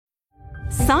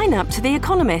Sign up to The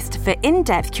Economist for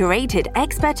in-depth curated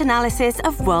expert analysis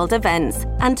of world events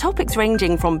and topics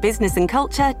ranging from business and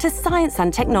culture to science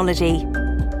and technology.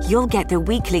 You'll get the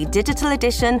weekly digital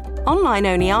edition,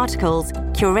 online-only articles,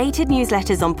 curated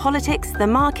newsletters on politics, the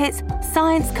markets,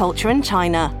 science, culture and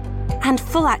China, and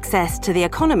full access to The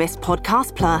Economist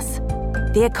Podcast Plus.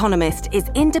 The Economist is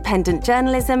independent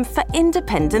journalism for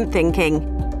independent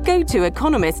thinking. Go to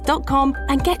economist.com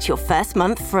and get your first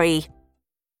month free.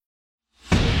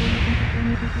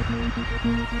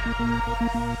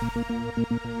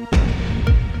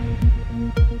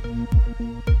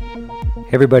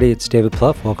 Hey everybody, it's David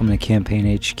Plouffe. Welcome to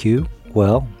Campaign HQ.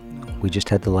 Well, we just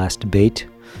had the last debate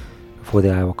before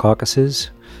the Iowa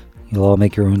caucuses. You'll all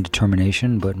make your own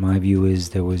determination, but my view is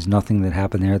there was nothing that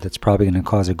happened there that's probably going to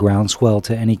cause a groundswell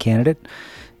to any candidate,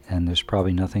 and there's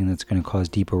probably nothing that's going to cause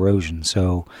deep erosion.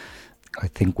 So I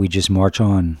think we just march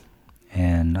on,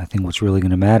 and I think what's really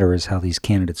going to matter is how these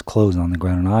candidates close on the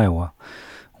ground in Iowa,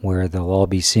 where they'll all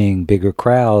be seeing bigger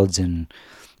crowds and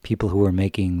people who are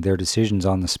making their decisions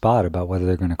on the spot about whether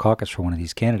they're going to caucus for one of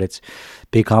these candidates.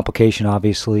 Big complication,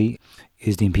 obviously,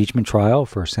 is the impeachment trial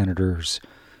for Senators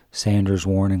Sanders,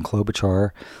 Warren, and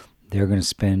Klobuchar. They're going to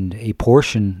spend a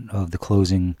portion of the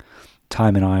closing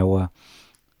time in Iowa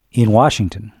in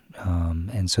Washington.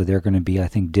 And so they're going to be, I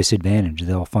think, disadvantaged.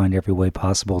 They'll find every way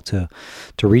possible to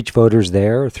reach voters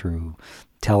there through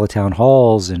teletown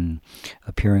halls and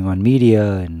appearing on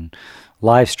media and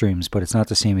live streams, but it's not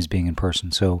the same as being in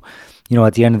person. So,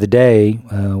 at the end of the day,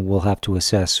 we'll have to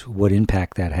assess what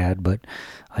impact that had, but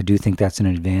I do think that's an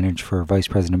advantage for Vice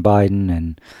President Biden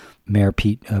and Mayor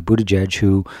Pete Buttigieg,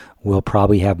 who will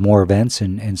probably have more events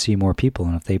and see more people.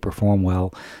 And if they perform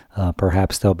well,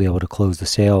 perhaps they'll be able to close the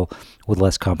sale with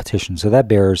less competition. So that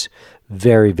bears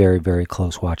very, very, very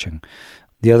close watching.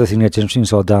 The other thing that's interesting,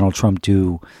 saw Donald Trump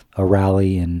do a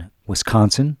rally in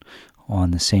Wisconsin on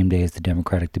the same day as the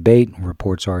Democratic debate.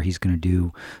 Reports are he's going to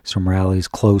do some rallies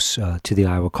close to the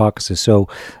Iowa caucuses. So,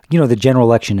 the general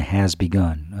election has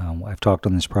begun. I've talked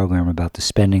on this program about the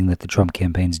spending that the Trump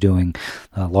campaign's doing,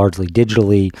 largely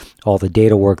digitally, all the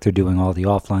data work they're doing, all the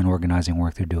offline organizing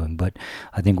work they're doing. But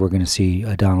I think we're going to see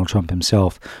Donald Trump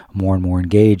himself more and more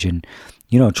engage and,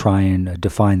 try and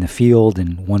define the field.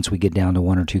 And once we get down to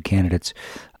one or two candidates,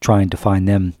 try and define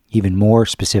them even more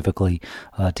specifically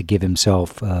to give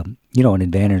himself, an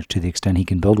advantage to the extent he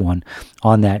can build one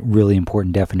on that really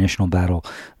important definitional battle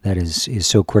that is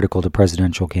so critical to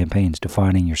presidential campaigns,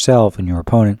 defining yourself and your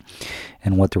opponent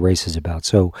and what the race is about.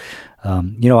 So,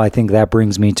 I think that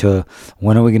brings me to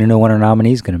when are we going to know when our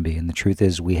nominee is going to be? And the truth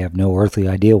is we have no earthly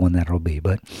idea when that'll be.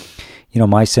 But,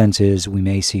 my sense is we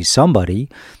may see somebody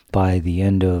by the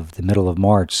end of the middle of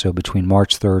March. So between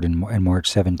March 3rd and March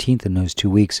 17th, in those 2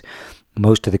 weeks,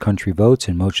 most of the country votes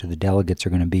and most of the delegates are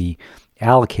going to be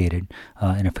allocated.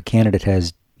 And if a candidate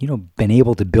has, been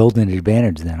able to build an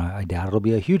advantage, then I doubt it'll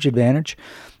be a huge advantage.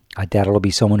 I doubt it'll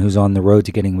be someone who's on the road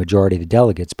to getting a majority of the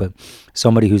delegates, but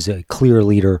somebody who's a clear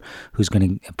leader who's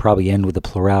going to probably end with a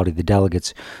plurality of the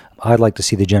delegates. I'd like to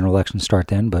see the general election start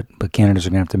then, but candidates are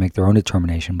going to have to make their own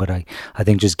determination. But I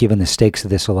think just given the stakes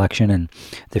of this election and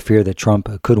the fear that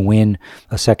Trump could win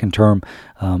a second term,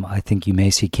 I think you may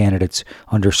see candidates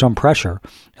under some pressure,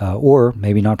 or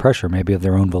maybe not pressure, maybe of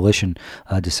their own volition,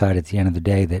 decide at the end of the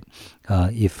day that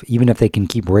even if they can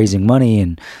keep raising money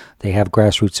and they have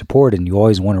grassroots support, and you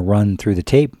always want to run through the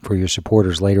tape for your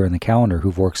supporters later in the calendar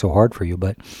who've worked so hard for you.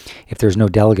 But if there's no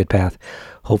delegate path,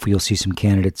 hopefully you'll see some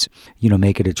candidates,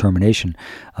 make a determination.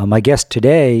 My guest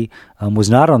today was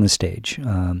not on the stage.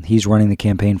 He's running the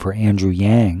campaign for Andrew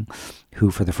Yang, who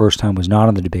for the first time was not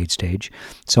on the debate stage,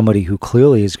 somebody who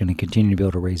clearly is going to continue to be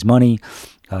able to raise money,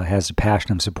 has a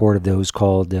passion and support of those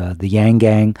called the Yang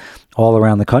Gang all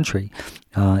around the country.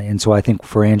 And so I think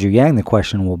for Andrew Yang, the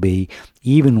question will be,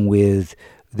 even with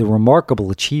the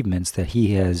remarkable achievements that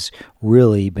he has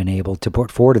really been able to put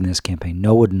forward in this campaign,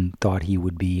 no one thought he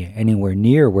would be anywhere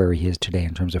near where he is today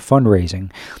in terms of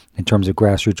fundraising, in terms of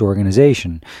grassroots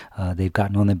organization. They've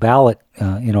gotten on the ballot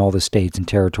in all the states and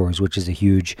territories, which is a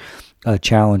huge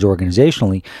challenge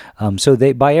organizationally. So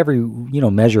they, by every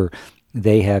measure,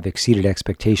 they have exceeded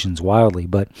expectations wildly.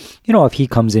 But, if he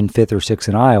comes in 5th or 6th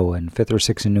in Iowa and 5th or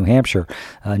 6th in New Hampshire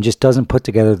and just doesn't put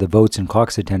together the votes and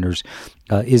caucus attenders,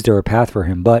 is there a path for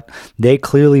him? But they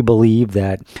clearly believe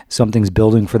that something's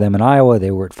building for them in Iowa.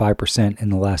 They were at 5% in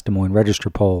the last Des Moines Register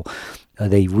poll.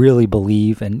 They really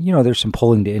believe, and there's some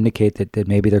polling to indicate that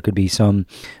maybe there could be some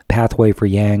pathway for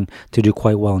Yang to do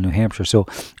quite well in New Hampshire. So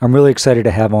I'm really excited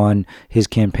to have on his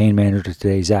campaign manager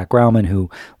today, Zach Grauman, who,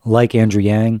 like Andrew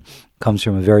Yang, comes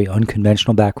from a very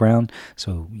unconventional background.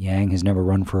 So Yang has never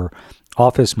run for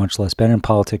office, much less been in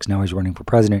politics. Now he's running for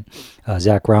president.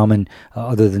 Zach Rauman,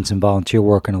 other than some volunteer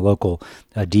work in a local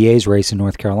DA's race in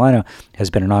North Carolina, has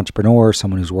been an entrepreneur,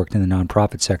 someone who's worked in the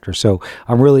nonprofit sector. So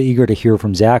I'm really eager to hear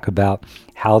from Zach about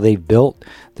how they've built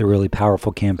the really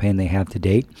powerful campaign they have to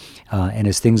date. And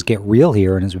as things get real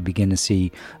here, and as we begin to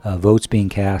see votes being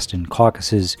cast and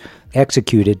caucuses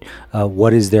executed,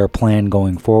 what is their plan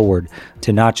going forward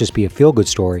to not just be a feel-good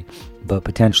story, but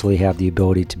potentially have the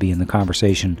ability to be in the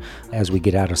conversation as we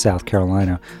get out of South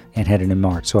Carolina and head into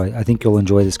March. So I think you'll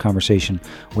enjoy this conversation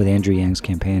with Andrew Yang's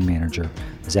campaign manager,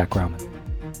 Zach Rauman.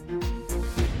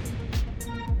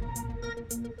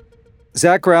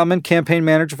 Zach Rauman, campaign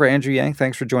manager for Andrew Yang.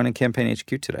 Thanks for joining Campaign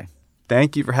HQ today.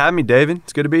 Thank you for having me, David.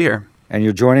 It's good to be here. And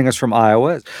you're joining us from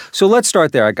Iowa. So let's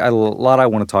start there. I got a lot I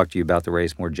want to talk to you about the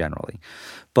race more generally.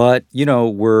 But, you know,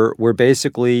 we're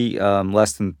basically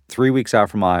less than 3 weeks out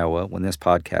from Iowa when this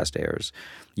podcast airs.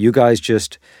 You guys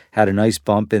just had a nice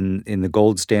bump in the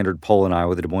gold standard poll in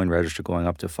Iowa, the Des Moines Register, going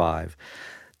up to 5.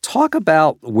 Talk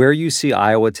about where you see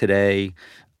Iowa today,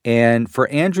 and for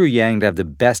Andrew Yang to have the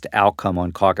best outcome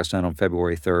on caucus night on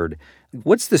February 3rd.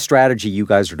 What's the strategy you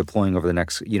guys are deploying over the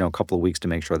next, couple of weeks to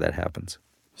make sure that happens?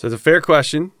 So it's a fair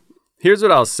question. Here's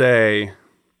what I'll say.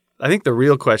 I think the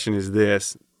real question is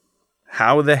this.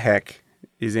 How the heck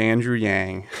is Andrew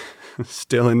Yang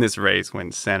still in this race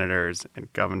when senators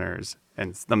and governors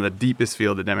and some of the deepest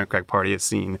field the Democratic Party has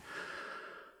seen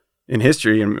in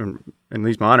history, and at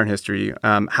least modern history,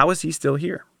 how is he still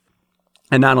here?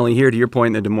 And not only here, to your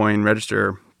point, the Des Moines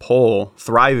Register poll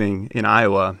thriving in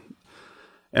Iowa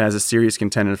and as a serious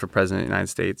contender for president of the United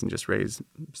States and just raised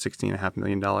 $16.5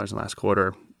 million in the last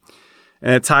quarter.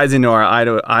 And it ties into our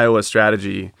Iowa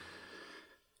strategy.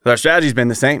 Our strategy's been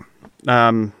the same.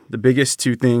 The biggest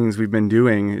two things we've been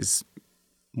doing is,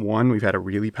 one, we've had a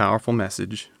really powerful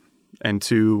message, and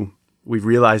two, we've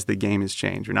realized the game has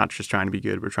changed. We're not just trying to be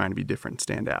good, we're trying to be different,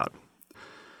 stand out.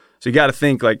 So you got to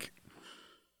think, like,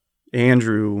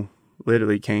 Andrew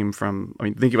literally came from,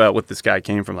 think about what this guy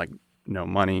came from, like, no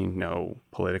money, no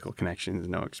political connections,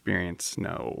 no experience,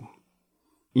 no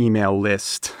email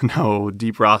list, no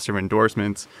deep roster of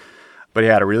endorsements, but he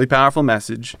had a really powerful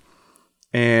message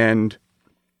and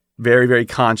very, very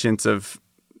conscious of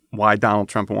why Donald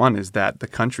Trump won, is that the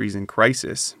country's in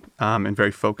crisis, and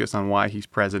very focused on why he's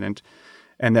president,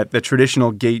 and that the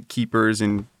traditional gatekeepers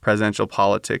in presidential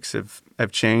politics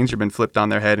have changed or been flipped on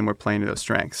their head, and we're playing to those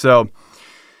strengths. So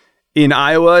in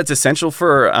Iowa, it's essential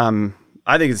for,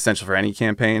 I think it's essential for any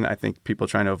campaign. I think people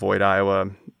trying to avoid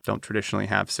Iowa don't traditionally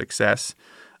have success.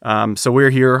 So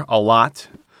we're here a lot.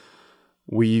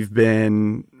 We've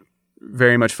been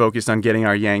very much focused on getting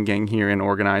our Yang Gang here and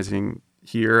organizing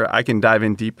here. I can dive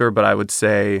in deeper, but I would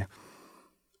say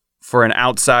for an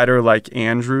outsider like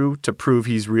Andrew to prove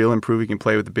he's real and prove he can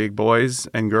play with the big boys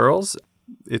and girls,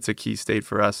 it's a key state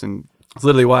for us. And it's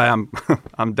literally why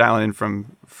I'm dialing in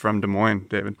from Des Moines,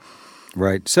 David.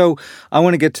 Right. So I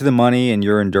want to get to the money and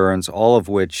your endurance, all of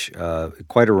which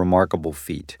quite a remarkable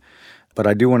feat. But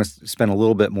I do want to spend a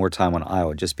little bit more time on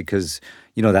Iowa just because,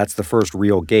 that's the first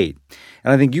real gate.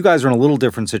 And I think you guys are in a little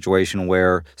different situation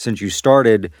where since you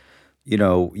started,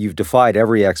 you've defied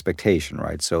every expectation,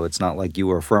 right? So it's not like you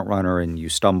were a front runner and you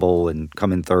stumble and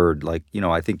come in third. Like,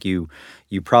 I think you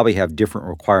probably have different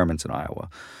requirements in Iowa.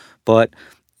 But,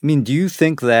 do you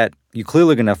think that you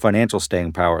clearly going to have financial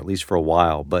staying power, at least for a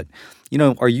while, but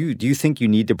do you think you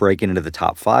need to break into the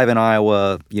top 5 in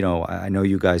Iowa? I know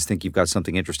you guys think you've got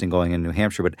something interesting going in New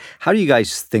Hampshire, but how do you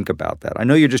guys think about that? I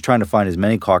know you're just trying to find as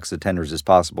many caucus attenders as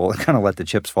possible and kind of let the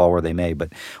chips fall where they may.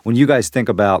 But when you guys think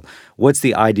about what's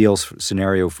the ideal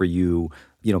scenario for you,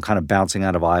 kind of bouncing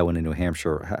out of Iowa into New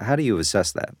Hampshire, how do you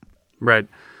assess that? Right.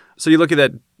 So you look at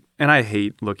that, and I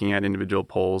hate looking at individual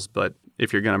polls, but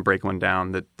if you're going to break one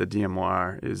down, the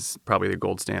DMOR is probably the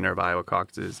gold standard of Iowa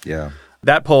caucuses. Yeah.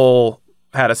 That poll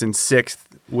had us in 6th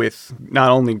with not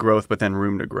only growth, but then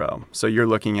room to grow. So you're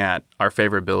looking at our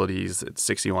favorabilities at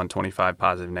 61-25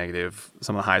 positive, negative,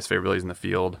 some of the highest favorabilities in the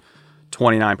field.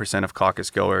 29% of caucus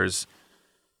goers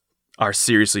are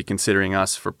seriously considering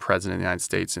us for president of the United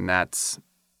States, and that's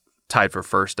tied for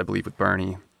first, I believe, with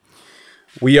Bernie.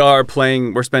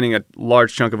 We're spending a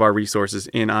large chunk of our resources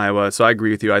in Iowa. So I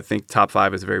agree with you. I think top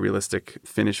 5 is a very realistic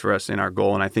finish for us in our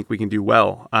goal, and I think we can do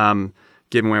well,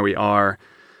 given where we are.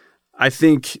 I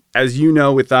think, as you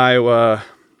know, with Iowa,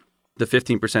 the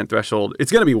 15% threshold,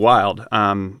 it's going to be wild.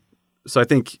 So I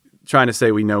think trying to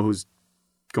say we know who's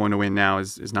going to win now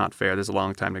is not fair. There's a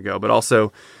long time to go. But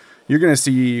also, you're going to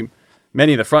see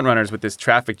many of the frontrunners with this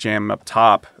traffic jam up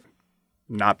top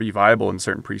not be viable in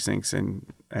certain precincts and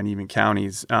even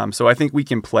counties. So I think we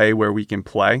can play where we can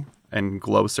play. and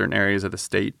glow certain areas of the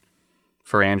state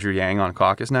for Andrew Yang on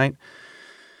caucus night.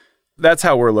 That's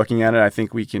how we're looking at it. I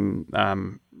think we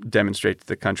can demonstrate to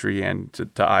the country and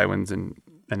to Iowans and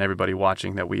everybody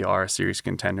watching that we are a serious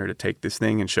contender to take this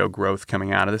thing and show growth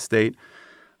coming out of the state.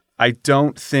 I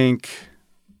don't think,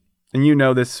 and you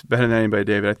know this better than anybody,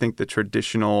 David, I think the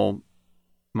traditional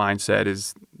mindset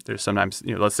is there's sometimes,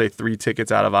 let's say 3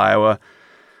 tickets out of Iowa.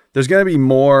 There's going to be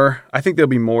more. I think there'll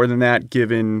be more than that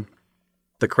given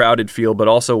the crowded field, but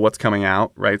also what's coming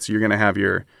out, right? So you're going to have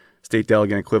your state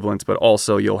delegate equivalents, but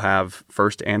also you'll have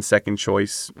first and second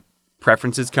choice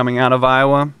preferences coming out of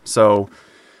Iowa. So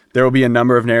there will be a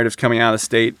number of narratives coming out of the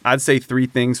state. I'd say 3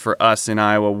 things for us in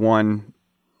Iowa. One,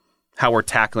 how we're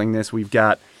tackling this. We've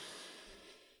got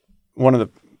one of the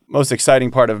most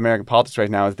exciting part of American politics right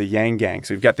now is the Yang Gang.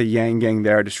 So we've got the Yang Gang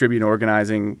there, distributing,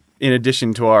 organizing. In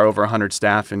addition to our over 100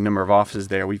 staff and number of offices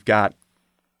there, we've got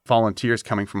volunteers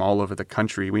coming from all over the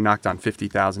country. We knocked on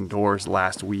 50,000 doors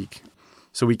last week.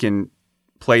 So we can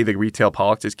play the retail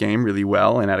politics game really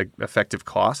well and at an effective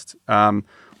cost.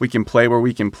 We can play where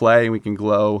we can play. We can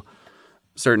glow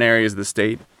certain areas of the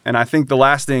state. And I think the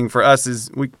last thing for us is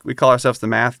we call ourselves the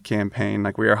math campaign.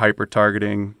 Like we are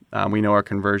hyper-targeting. We know our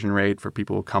conversion rate for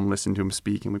people who come listen to them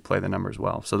speak, and we play the numbers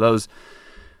well. So those,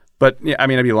 but yeah, I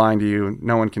mean, I'd be lying to you.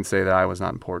 No one can say that Iowa's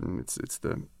not important. It's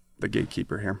the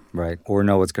gatekeeper here. Right, or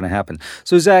know what's going to happen.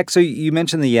 So Zach, so you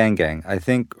mentioned the Yang Gang. I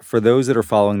think for those that are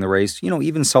following the race,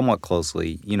 even somewhat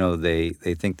closely, they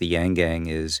think the Yang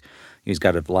Gang he's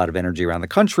got a lot of energy around the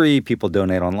country. People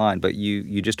donate online, but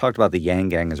you just talked about the Yang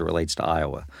Gang as it relates to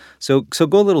Iowa. So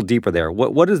go a little deeper there.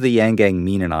 What does the Yang Gang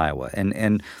mean in Iowa?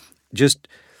 And just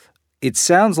it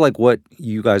sounds like what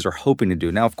you guys are hoping to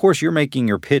do. Now, of course, you're making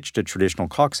your pitch to traditional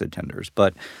caucus attenders,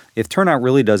 but if turnout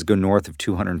really does go north of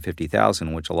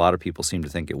 250,000, which a lot of people seem to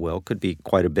think it will, could be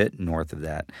quite a bit north of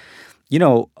that.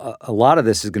 A lot of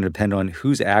this is going to depend on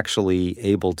who's actually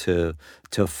able to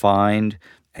find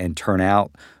and turn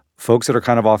out folks that are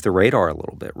kind of off the radar a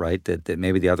little bit, right? That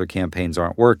maybe the other campaigns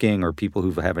aren't working or people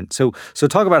who haven't. So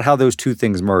talk about how those two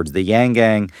things merge, the Yang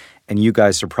Gang and you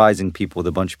guys surprising people with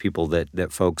a bunch of people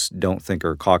that folks don't think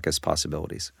are caucus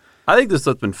possibilities. I think this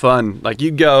has been fun. Like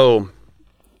you go,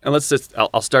 and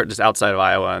I'll start just outside of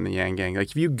Iowa and the Yang Gang. Like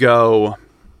if you go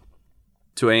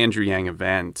to an Andrew Yang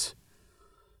event,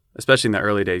 especially in the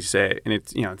early days, you say, and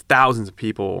it's, it's thousands of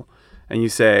people, and you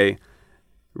say,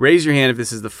 raise your hand if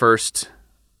this is the first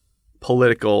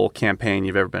political campaign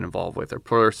you've ever been involved with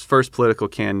or first political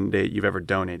candidate you've ever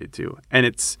donated to. And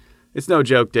it's no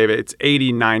joke, David. It's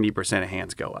 80-90% of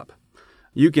hands go up.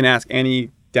 You can ask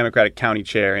any Democratic county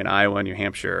chair in Iowa and New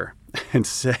Hampshire and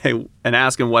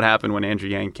ask them what happened when Andrew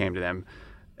Yang came to them.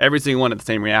 Every single one had the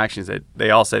same reactions. That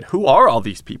they all said, who are all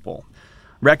these people?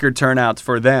 Record turnouts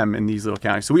for them in these little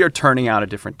counties. So we are turning out a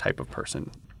different type of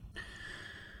person.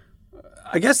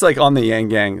 I guess like on the Yang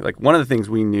Gang, like one of the things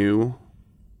we knew,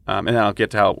 and then I'll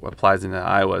get to how it applies into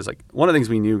Iowa, is like one of the things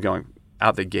we knew going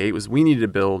out the gate was we needed to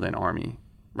build an army,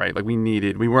 right? Like we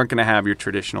weren't going to have your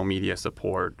traditional media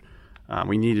support.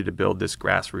 We needed to build this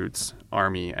grassroots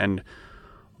army. And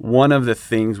one of the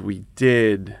things we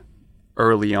did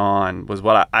early on was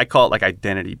what I call it like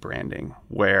identity branding,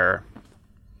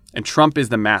 and Trump is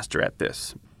the master at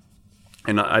this.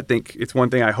 And I think it's one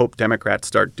thing I hope Democrats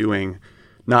start doing,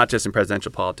 not just in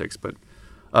presidential politics, but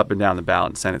up and down the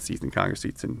ballot in Senate seats and Congress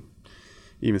seats and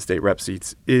even state rep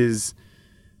seats, is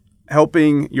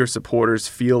helping your supporters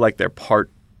feel like they're part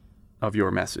of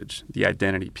your message, the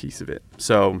identity piece of it.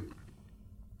 So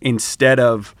instead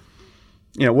of,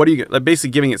 what are you basically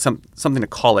giving it something to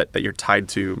call it that you're tied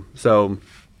to. So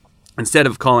instead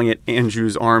of calling it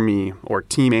Andrew's Army or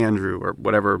Team Andrew or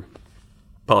whatever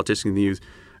politician can use,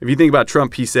 if you think about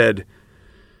Trump, he said,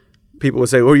 people would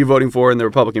say, who are you voting for in the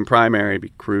Republican primary? It'd be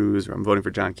Cruz, or I'm voting for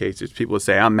John Kasich. People would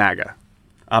say, I'm MAGA.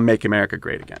 I'll make America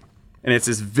great again. And it's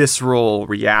this visceral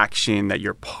reaction that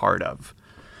you're part of.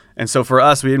 And so for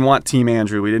us, we didn't want Team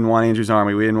Andrew. We didn't want Andrew's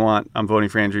Army. We didn't want, I'm voting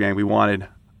for Andrew Yang. We wanted,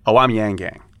 I'm Yang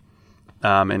Gang.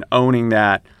 And owning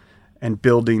that and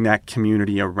building that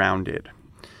community around it.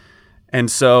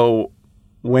 And so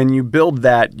when you build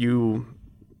that,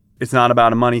 it's not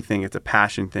about a money thing. It's a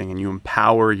passion thing. And you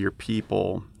empower your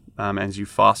people as you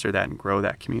foster that and grow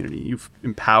that community. You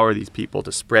empower these people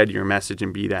to spread your message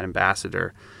and be that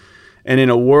ambassador. And in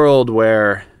a world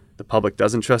where the public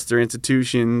doesn't trust their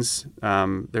institutions,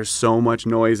 there's so much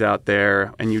noise out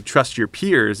there, and you trust your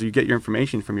peers, you get your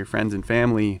information from your friends and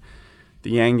family, the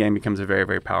Yang Gang becomes a very,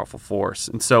 very powerful force.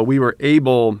 And so we were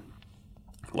able,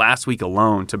 last week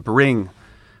alone, to bring,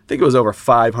 I think it was over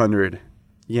 500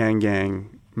 Yang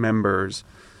Gang members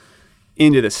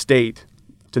into the state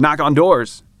to knock on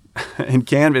doors and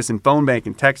Canvas and Phone Bank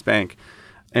and Text Bank,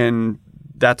 and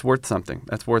that's worth something.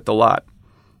 That's worth a lot.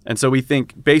 And so we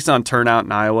think based on turnout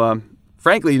in Iowa,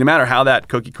 frankly, no matter how that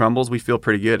cookie crumbles, we feel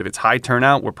pretty good. If it's high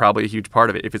turnout, we're probably a huge part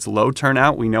of it. If it's low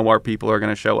turnout, we know our people are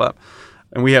going to show up.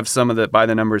 And we have some of the, by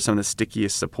the numbers, some of the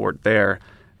stickiest support there.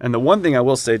 And the one thing I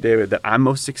will say, David, that I'm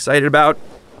most excited about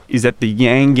is that the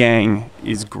Yang Gang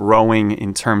is growing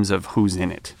in terms of who's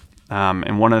in it.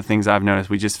 And one of the things I've noticed,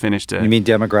 we just finished You mean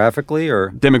demographically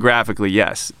or? Demographically,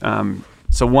 yes.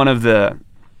 So one of the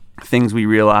things we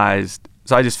realized,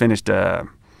 so I just finished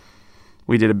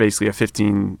we did basically a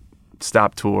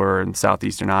 15-stop tour in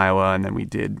southeastern Iowa, and then we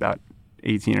did about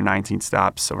 18 or 19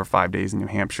 stops over 5 days in New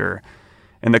Hampshire.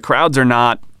 And the crowds are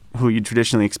not who you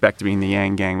traditionally expect to be in the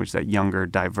Yang Gang, which is that younger,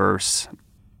 diverse,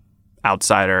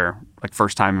 outsider, like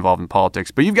first time involved in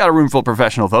politics. But you've got a room full of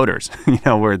professional voters,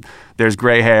 where there's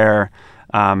gray hair,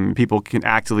 people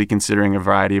actively considering a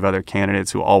variety of other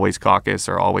candidates who always caucus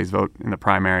or always vote in the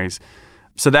primaries.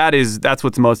 So that's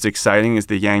what's most exciting is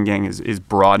the Yang Gang is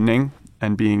broadening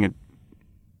and being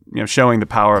showing the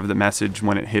power of the message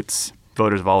when it hits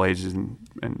voters of all ages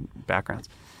and backgrounds.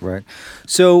 Right.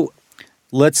 So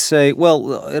let's say,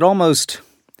 well, it almost,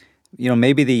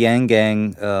 maybe the Yang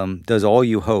Gang does all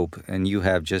you hope, and you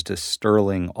have just a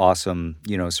sterling, awesome,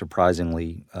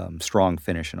 surprisingly strong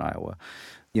finish in Iowa.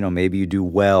 Maybe you do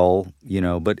well,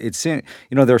 but it's, there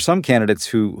are some candidates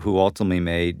who ultimately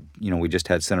made, we just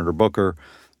had Senator Booker,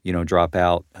 drop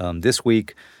out this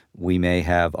week. We may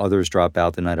have others drop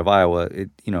out the night of Iowa.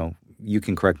 You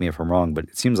can correct me if I'm wrong, but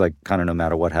it seems like kind of no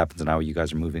matter what happens in Iowa, you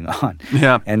guys are moving on.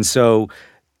 Yeah. And so,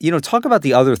 talk about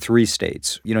the other three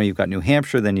states. You've got New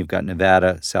Hampshire, then you've got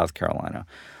Nevada, South Carolina.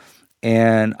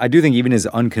 And I do think even as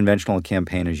unconventional a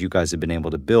campaign as you guys have been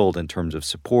able to build in terms of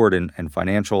support and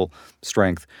financial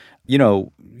strength,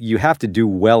 you have to do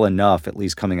well enough, at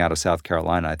least coming out of South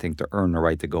Carolina, I think, to earn the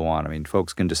right to go on. I mean,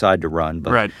 folks can decide to run,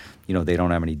 but, right. They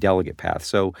don't have any delegate paths.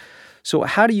 So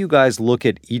how do you guys look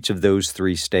at each of those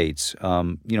three states?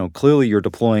 Clearly you're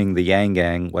deploying the Yang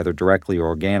Gang, whether directly or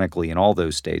organically in all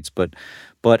those states, but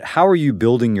how are you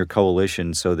building your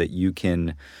coalition so that you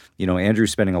can,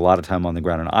 Andrew's spending a lot of time on the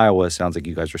ground in Iowa. Sounds like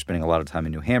you guys are spending a lot of time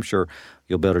in New Hampshire.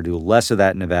 You'll be able to do less of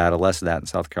that in Nevada, less of that in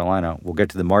South Carolina. We'll get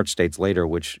to the March states later,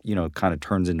 which, kind of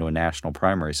turns into a national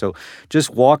primary. So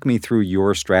just walk me through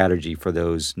your strategy for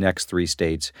those next three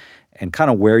states and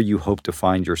kind of where you hope to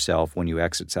find yourself when you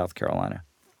exit South Carolina.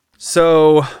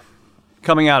 So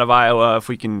coming out of Iowa, if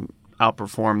we can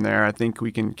outperform there, I think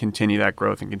we can continue that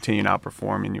growth and continue to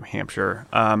outperform in New Hampshire.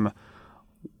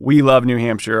 We love New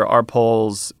Hampshire. Our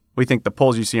polls, we think the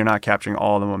polls you see are not capturing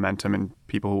all the momentum and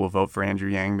people who will vote for Andrew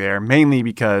Yang there, mainly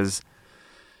because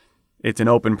it's an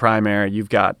open primary. You've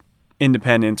got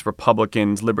independents,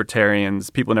 Republicans,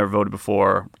 libertarians, people who never voted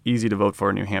before, easy to vote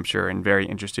for in New Hampshire and very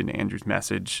interested in Andrew's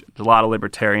message. There's a lot of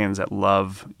libertarians that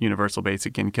love universal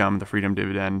basic income, the freedom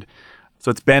dividend. So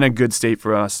it's been a good state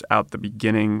for us out the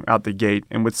gate.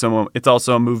 And with it's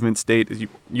also a movement state, as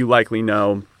you likely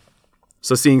know.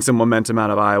 So seeing some momentum out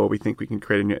of Iowa, we think we can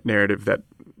create a narrative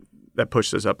that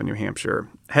pushes us up in New Hampshire.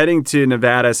 Heading to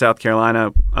Nevada, South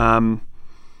Carolina,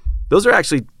 those are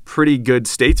actually pretty good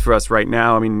states for us right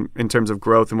now. I mean, in terms of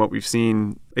growth and what we've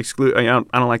seen. I don't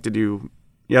like to do.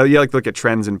 You like to look at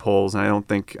trends in polls, and I don't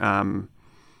think.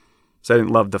 So I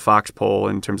didn't love the Fox poll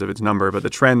in terms of its number, but the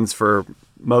trends for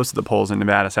most of the polls in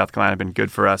Nevada, South Carolina have been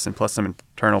good for us, and plus some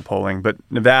internal polling. But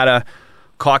Nevada,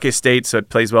 caucus state, so it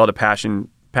plays well to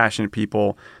passionate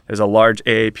people. There's a large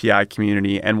AAPI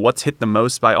community, and what's hit the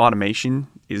most by automation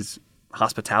is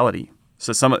hospitality.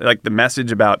 So the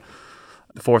message about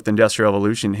the fourth industrial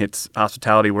revolution hits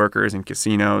hospitality workers and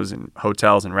casinos and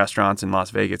hotels and restaurants in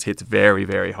Las Vegas, hits very,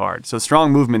 very hard. So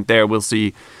strong movement there. We'll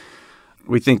see.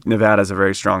 We think Nevada is a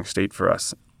very strong state for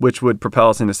us, which would propel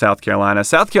us into South Carolina.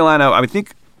 South Carolina, I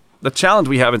think the challenge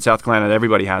we have in South Carolina that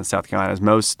everybody has in South Carolina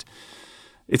is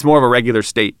it's more of a regular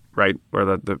state, right? Where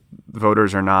the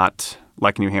voters are not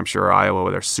like New Hampshire or Iowa,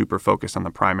 where they're super focused on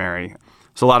the primary.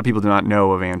 So a lot of people do not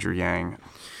know of Andrew Yang.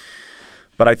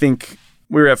 But I think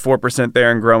we were at 4%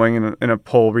 there and growing in a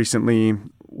poll recently.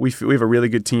 We have a really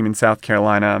good team in South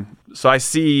Carolina. So I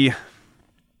see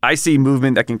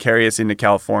movement that can carry us into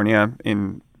California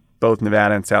in both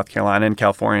Nevada and South Carolina. And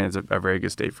California is a very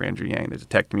good state for Andrew Yang. There's a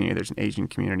tech community. There's an Asian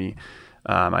community.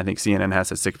 I think CNN has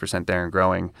a 6% there and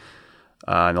growing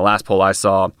in the last poll I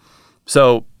saw.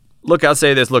 So, look, I'll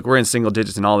say this. Look, we're in single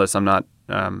digits in all this. I'm not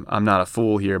a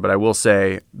fool here, but I will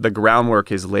say the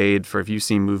groundwork is laid for if you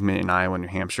see movement in Iowa and New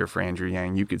Hampshire for Andrew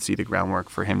Yang, you could see the groundwork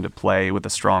for him to play with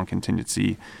a strong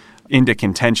contingency into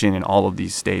contention in all of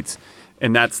these states.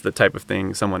 And that's the type of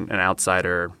thing an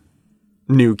outsider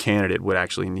new candidate would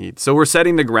actually need. So we're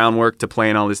setting the groundwork to play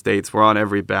in all the states. We're on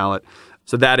every ballot.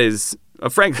 So that is,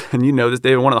 Frank, and you know this,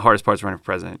 David, one of the hardest parts of running for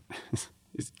president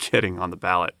is getting on the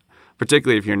ballot,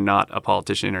 particularly if you're not a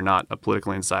politician or not a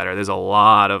political insider. There's a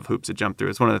lot of hoops to jump through.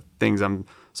 It's one of the things I'm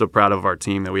so proud of our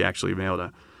team, that we actually been able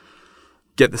to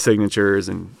get the signatures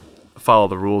and follow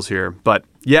the rules here. But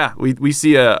yeah, we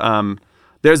see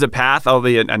there's a path,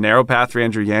 albeit a narrow path for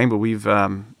Andrew Yang,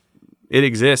 but it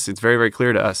exists. It's very, very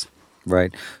clear to us.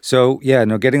 Right. So, yeah,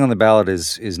 no, getting on the ballot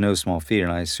is no small feat,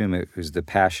 and I assume it was the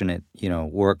passionate,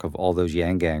 work of all those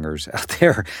Yang gangers out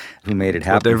there who made it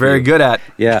happen. What they're very good at.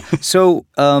 Yeah. So,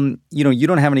 you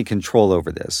don't have any control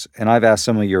over this, and I've asked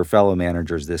some of your fellow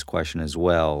managers this question as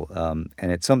well,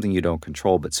 and it's something you don't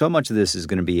control, but so much of this is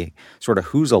going to be sort of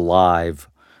who's alive.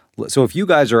 So if you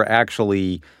guys are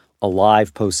actually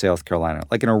alive post-South Carolina,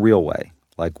 like in a real way,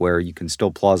 like where you can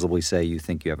still plausibly say you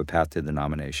think you have a path to the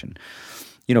nomination,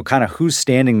 kind of who's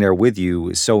standing there with you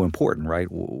is so important, right?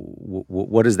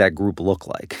 What does that group look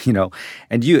like,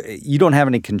 And you don't have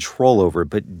any control over it,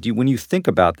 but when you think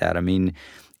about that, I mean,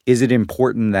 is it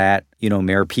important that,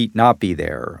 Mayor Pete not be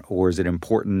there? Or is it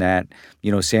important that,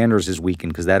 Sanders is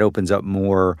weakened? Because that opens up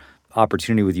more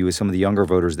opportunity with you with some of the younger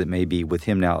voters that may be with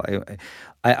him now.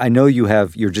 I know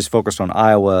you're just focused on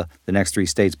Iowa, the next 3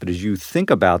 states, but as you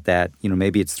think about that,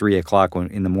 maybe it's 3 o'clock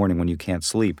in the morning when you can't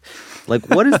sleep. Like,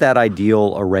 what does that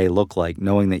ideal array look like,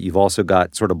 knowing that you've also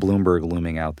got sort of Bloomberg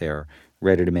looming out there,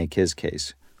 ready to make his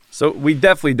case? So we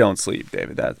definitely don't sleep,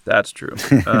 David. That's true,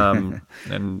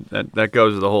 and that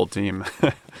goes with the whole team.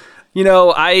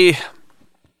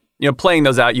 Playing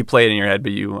those out, you play it in your head,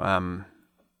 but you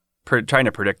trying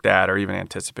to predict that or even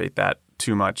anticipate that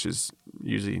too much is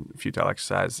usually a futile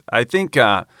exercise. I think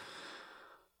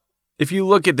if you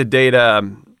look at the data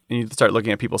and you start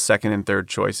looking at people's second and third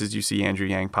choices, you see Andrew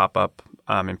Yang pop up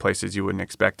in places you wouldn't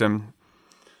expect him,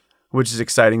 which is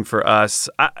exciting for us.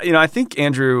 I think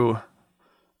Andrew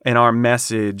and our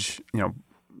message,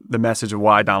 the message of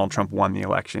why Donald Trump won the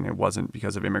election, it wasn't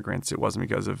because of immigrants. It wasn't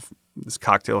because of this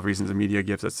cocktail of reasons the media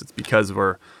gives us. It's because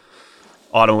we're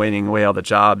automating away all the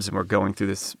jobs and we're going through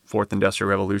this fourth industrial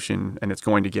revolution and it's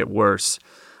going to get worse.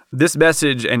 This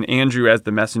message and Andrew as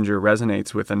the messenger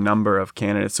resonates with a number of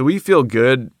candidates. So we feel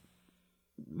good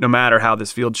no matter how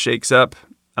this field shakes up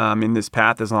in this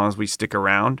path, as long as we stick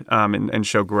around and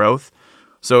show growth.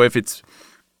 So if it's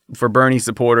for Bernie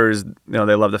supporters, they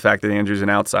love the fact that Andrew's an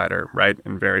outsider, right?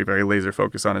 And very, very laser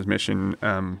focused on his mission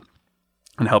and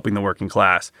helping the working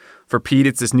class. For Pete,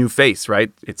 it's this new face,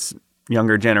 right? It's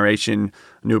younger generation,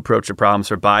 new approach to problems.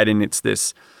 For Biden,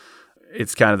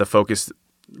 it's kind of the focus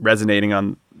resonating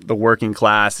on the working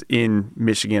class in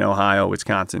Michigan, Ohio,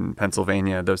 Wisconsin,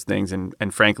 Pennsylvania, those things.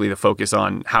 And frankly, the focus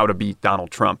on how to beat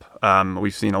Donald Trump.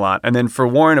 We've seen a lot. And then for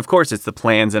Warren, of course, it's the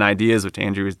plans and ideas, which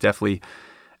Andrew is definitely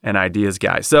an ideas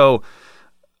guy. So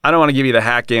I don't want to give you the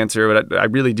hack answer, but I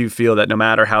really do feel that no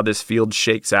matter how this field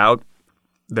shakes out,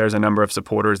 there's a number of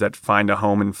supporters that find a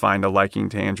home and find a liking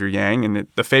to Andrew Yang, and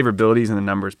the favorabilities and the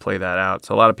numbers play that out.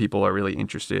 So a lot of people are really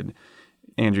interested in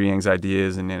Andrew Yang's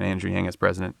ideas and in Andrew Yang as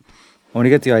president. I want to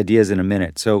get the ideas in a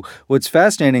minute. So what's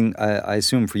fascinating, I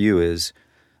assume for you is,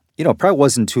 probably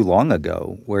wasn't too long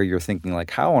ago where you're thinking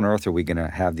like, how on earth are we going to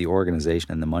have the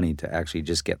organization and the money to actually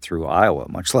just get through Iowa,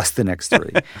 much less the next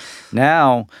 3?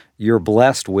 Now you're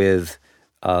blessed with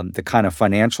the kind of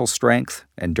financial strength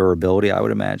and durability, I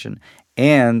would imagine.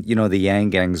 And, the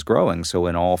Yang gang's growing. So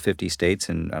in all 50 states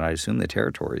and I assume the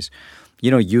territories,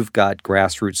 you've got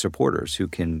grassroots supporters who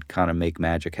can kind of make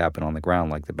magic happen on the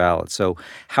ground like the ballot. So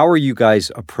how are you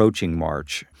guys approaching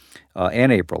March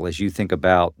and April as you think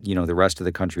about, the rest of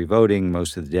the country voting,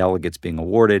 most of the delegates being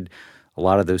awarded? A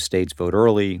lot of those states vote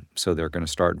early, so they're going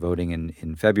to start voting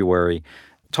in February.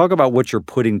 Talk about what you're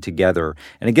putting together.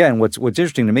 And again, what's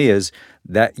interesting to me is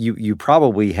that you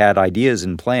probably had ideas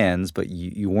and plans, but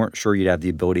you weren't sure you'd have the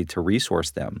ability to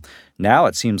resource them. Now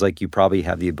it seems like you probably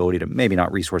have the ability to maybe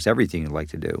not resource everything you'd like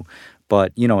to do,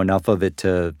 but enough of it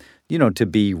to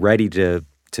be ready to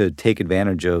take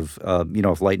advantage of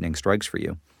if lightning strikes for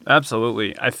you.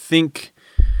 Absolutely. I think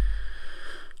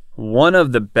one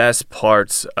of the best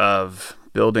parts of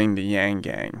building the Yang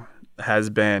Gang has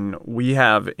been we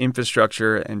have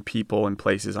infrastructure and people and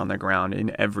places on the ground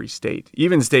in every state,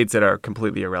 even states that are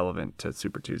completely irrelevant to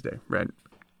Super Tuesday, right?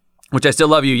 Which I still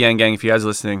love you, Yang Gang. If you guys are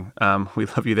listening, we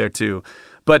love you there too.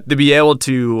 But to be able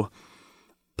to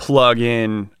plug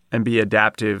in and be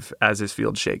adaptive as this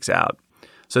field shakes out.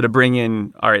 So to bring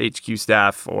in our HQ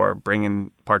staff or bring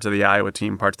in parts of the Iowa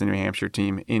team, parts of the New Hampshire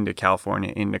team into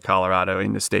California, into Colorado,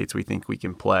 into states we think we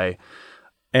can play.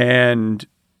 And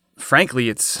frankly,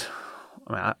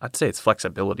 I'd say it's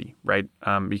flexibility, right?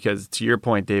 Because to your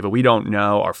point, David, we don't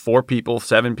know, are 4 people,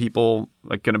 7 people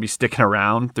like going to be sticking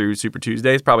around through Super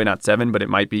Tuesdays? Probably not 7, but it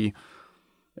might be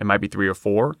 3 or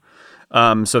 4.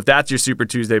 So if that's your Super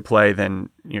Tuesday play, then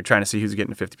you're trying to see who's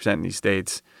getting to 50% in these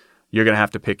states. You're going to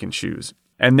have to pick and choose.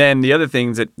 And then the other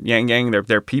things that Yang Gang,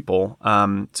 they're people.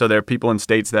 So they're people in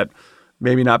states that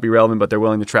maybe not be relevant, but they're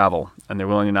willing to travel and they're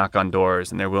willing to knock on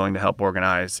doors and they're willing to help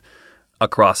organize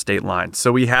across state lines.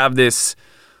 So we have this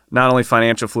not only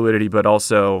financial fluidity, but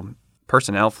also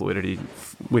personnel fluidity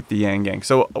with the Yang Gang.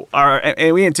 So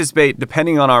and we anticipate,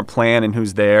 depending on our plan and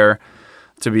who's there,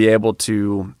 to be able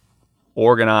to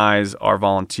organize our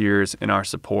volunteers and our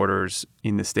supporters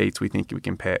in the states we think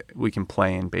we can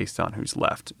play in based on who's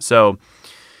left. So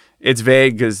it's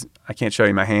vague because I can't show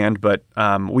you my hand, but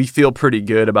we feel pretty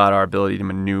good about our ability to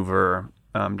maneuver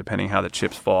depending how the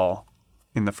chips fall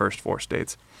in the first 4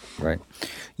 states. Right.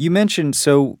 You mentioned,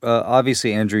 so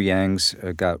obviously Andrew Yang's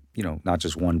got, not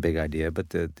just one big idea,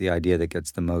 but the idea that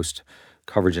gets the most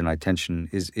coverage and attention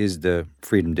is the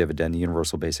freedom dividend, the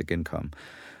universal basic income.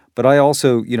 But I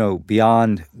also,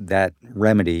 beyond that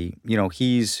remedy,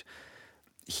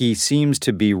 he seems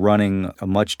to be running a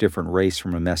much different race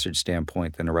from a message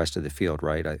standpoint than the rest of the field,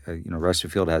 right? The rest of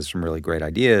the field has some really great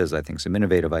ideas, I think some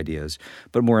innovative ideas,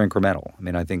 but more incremental. I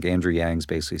mean, I think Andrew Yang's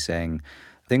basically saying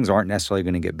things aren't necessarily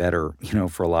going to get better,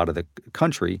 for a lot of the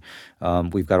country.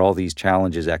 We've got all these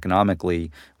challenges economically.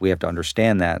 We have to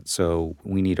understand that. So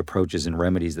we need approaches and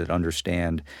remedies that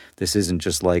understand this isn't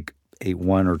just like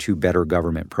 1 or 2 better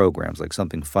government programs, like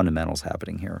something fundamental is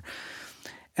happening here.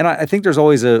 And I think there's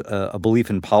always a belief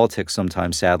in politics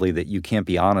sometimes, sadly, that you can't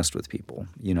be honest with people,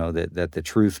 that the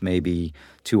truth may be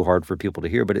too hard for people to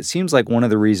hear. But it seems like one of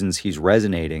the reasons he's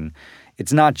resonating,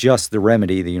 it's not just the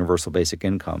remedy, the universal basic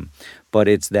income, but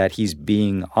it's that he's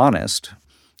being honest.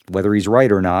 Whether he's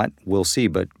right or not, we'll see.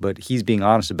 But he's being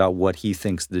honest about what he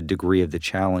thinks the degree of the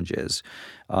challenge is.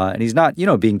 And he's not,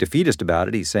 being defeatist about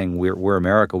it. He's saying we're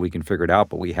America, we can figure it out,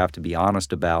 but we have to be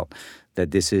honest about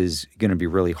that this is going to be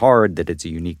really hard, that it's a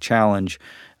unique challenge.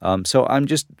 So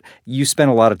you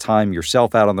spent a lot of time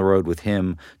yourself out on the road with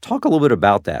him. Talk a little bit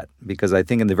about that, because I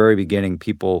think in the very beginning,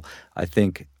 people,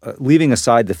 leaving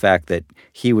aside the fact that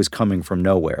he was coming from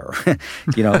nowhere,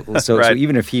 right. So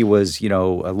even if he was, a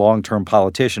long-term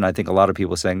politician, I think a lot of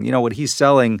people saying, what he's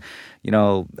selling,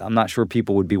 I'm not sure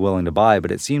people would be willing to buy,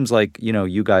 but it seems like,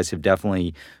 you guys have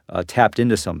definitely tapped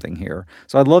into something here.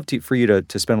 So I'd love for you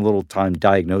to spend a little time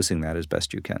diagnosing that as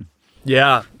best you can.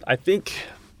 Yeah, I think...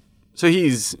 So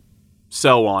he's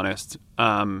so honest.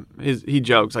 He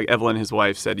jokes, like Evelyn, his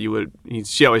wife, said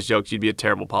she always jokes you'd be a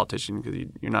terrible politician because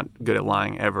you're not good at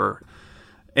lying ever.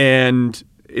 And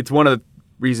it's one of the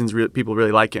reasons people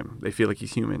really like him. They feel like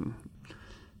he's human.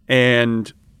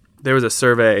 And there was a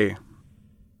survey,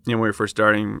 when we were first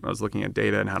starting, I was looking at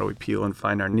data and how do we peel and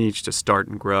find our niche to start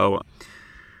and grow. And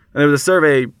there was a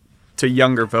survey to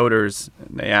younger voters,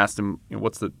 and they asked them,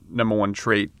 what's the number one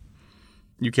trait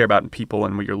you care about in people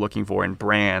and what you're looking for in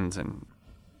brands and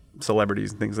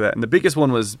celebrities and things like that. And the biggest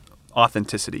one was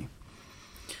authenticity.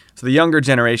 So the younger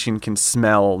generation can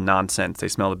smell nonsense. They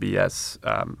smell the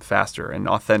BS faster, and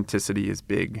authenticity is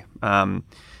big. And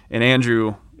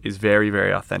Andrew is very,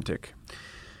 very authentic.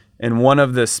 And one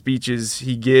of the speeches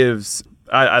he gives,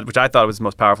 which I thought was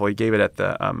most powerful, he gave it at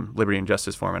the Liberty and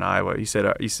Justice Forum in Iowa. He said,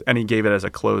 and he gave it as a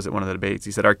close at one of the debates.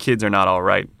 He said, "Our kids are not all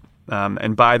right.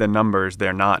 And by the numbers,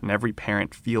 they're not, and every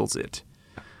parent feels it,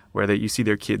 where you see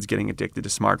their kids getting addicted to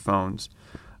smartphones.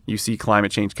 You see climate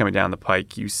change coming down the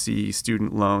pike. You see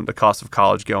student loan, the cost of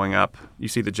college going up. You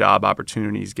see the job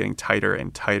opportunities getting tighter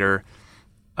and tighter,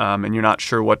 and you're not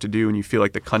sure what to do, and you feel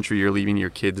like the country you're leaving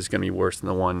your kids is going to be worse than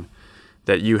the one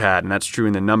that you had." And that's true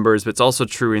in the numbers, but it's also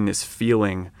true in this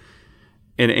feeling.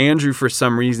 And Andrew, for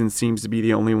some reason, seems to be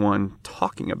the only one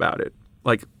talking about it.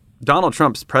 Like Donald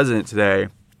Trump's president today,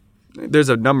 there's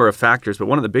a number of factors, but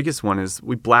one of the biggest one is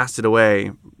we blasted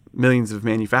away millions of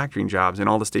manufacturing jobs in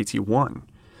all the states he won.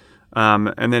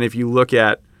 And then if you look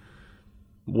at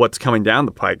what's coming down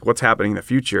the pike, what's happening in the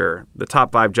future, the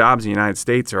top 5 jobs in the United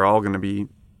States are all going to be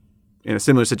in a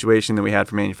similar situation that we had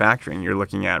for manufacturing. You're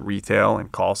looking at retail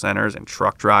and call centers and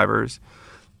truck drivers,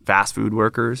 fast food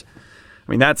workers.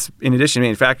 I mean, that's, in addition to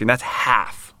manufacturing, that's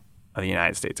half of the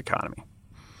United States economy.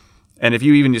 And if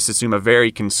you even just assume a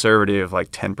very conservative,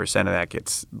 like 10% of that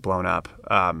gets blown up,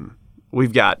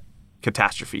 we've got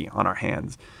catastrophe on our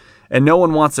hands. And no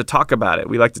one wants to talk about it.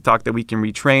 We like to talk that we can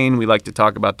retrain. We like to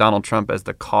talk about Donald Trump as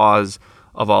the cause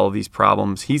of all of these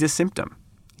problems. He's a symptom.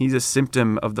 He's a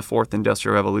symptom of the 4th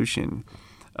Industrial Revolution,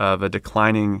 of a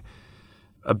declining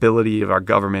ability of our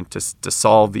government to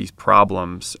solve these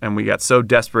problems. And we got so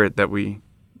desperate that we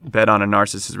bet on a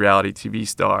narcissist reality TV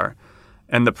star.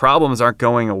 And the problems aren't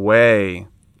going away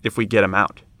if we get him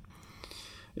out.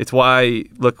 It's why,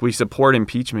 look, we support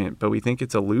impeachment, but we think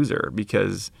it's a loser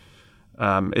because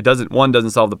it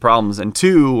doesn't solve the problems. And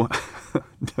two,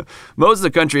 most of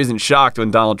the country isn't shocked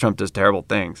when Donald Trump does terrible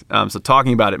things. So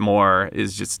talking about it more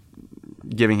is just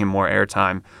giving him more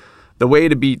airtime. The way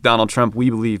to beat Donald Trump, we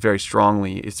believe very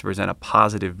strongly, is to present a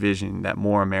positive vision that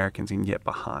more Americans can get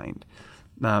behind.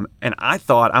 And I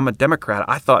thought, I'm a Democrat,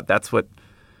 I thought that's what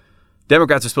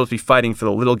Democrats are supposed to be fighting for,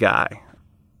 the little guy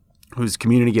whose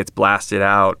community gets blasted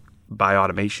out by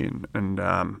automation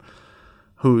and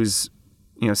who's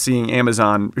seeing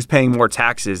Amazon, who's paying more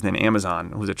taxes than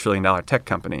Amazon, who's $1 trillion tech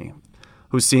company,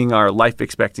 who's seeing our life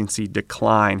expectancy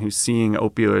decline, who's seeing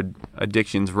opioid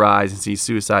addictions rise and sees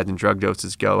suicides and drug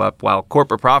doses go up. While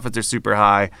corporate profits are super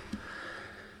high,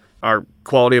 our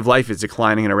quality of life is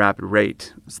declining at a rapid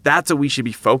rate. So that's what we should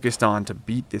be focused on to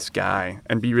beat this guy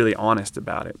and be really honest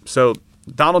about it. So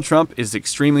Donald Trump is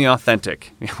extremely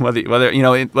authentic,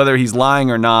 whether he's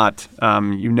lying or not.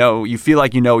 You feel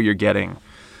like you know what you're getting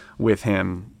with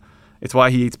him. It's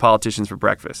why he eats politicians for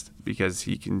breakfast, because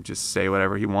he can just say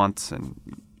whatever he wants, and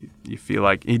you feel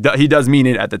like he does mean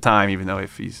it at the time, even though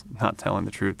if he's not telling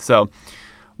the truth. So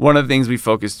one of the things we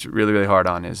focused really, really hard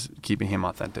on is keeping him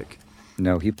authentic.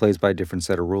 No, he plays by a different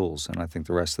set of rules, and I think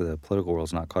the rest of the political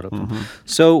world's not caught up to him.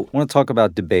 So I want to talk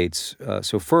about debates.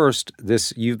 So first,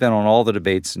 you've been on all the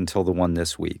debates until the one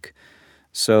this week.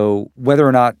 So whether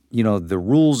or not, the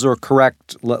rules are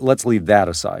correct, let's leave that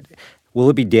aside. Will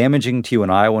it be damaging to you in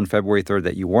Iowa on February 3rd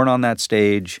that you weren't on that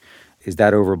stage? Is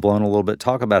that overblown a little bit?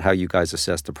 Talk about how you guys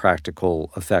assess the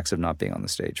practical effects of not being on the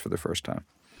stage for the first time.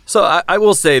 So I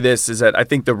will say this, is that I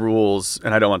think the rules,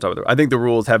 and I don't want to talk about I think the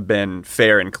rules have been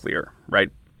fair and clear, right?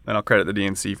 And I'll credit the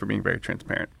DNC for being very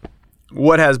transparent.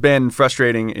 What has been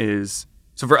frustrating is,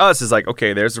 so for us is like,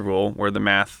 okay, there's the rule. We're the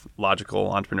math,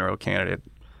 logical, entrepreneurial candidate.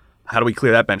 How do we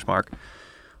clear that benchmark?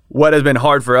 What has been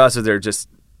hard for us is there just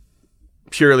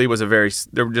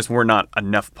were not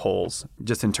enough polls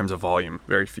just in terms of volume,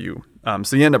 very few.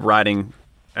 So you end up riding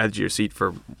edge of your seat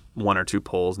for one or two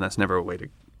polls, and that's never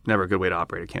a good way to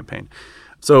operate a campaign.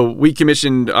 So we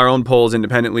commissioned our own polls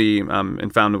independently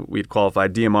and found that we'd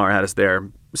qualified. DMR had us there.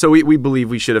 So we believe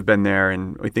we should have been there,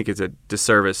 and we think it's a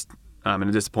disservice and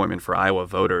a disappointment for Iowa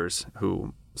voters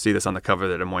who see this on the cover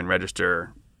of the Des Moines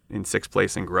Register in 6th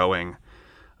place and growing,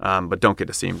 but don't get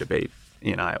to see him debate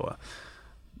in Iowa,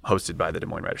 hosted by the Des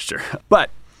Moines Register. But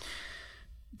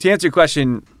to answer your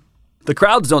question, the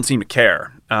crowds don't seem to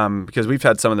care because we've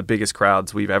had some of the biggest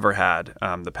crowds we've ever had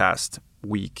the past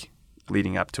week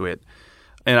leading up to it.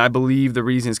 And I believe the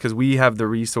reason is because we have the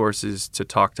resources to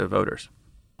talk to voters.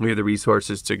 We have the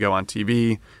resources to go on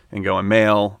TV and go on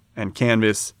mail and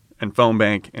canvas and phone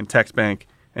bank and text bank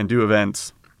and do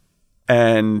events.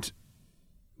 And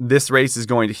this race is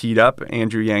going to heat up.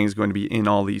 Andrew Yang is going to be in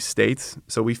all these states.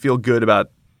 So we feel good about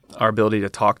our ability to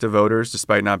talk to voters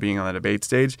despite not being on the debate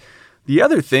stage. The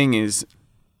other thing is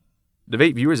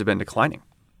debate viewers have been declining.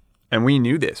 And we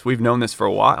knew this. We've known this for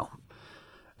a while.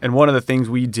 And one of the things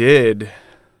we did,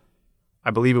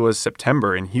 I believe it was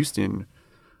September in Houston,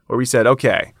 where we said,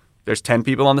 okay, there's 10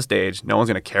 people on the stage. No one's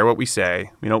going to care what we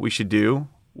say. You know what we should do?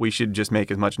 We should just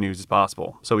make as much news as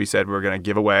possible. So we said we're going to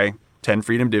give away 10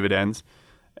 Freedom dividends.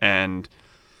 And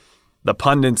the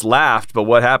pundits laughed, but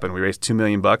what happened? We raised $2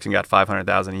 million and got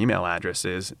 500,000 email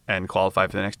addresses and qualified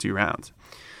for the next 2 rounds.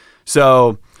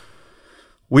 So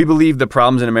we believe the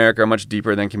problems in America are much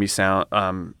deeper than can be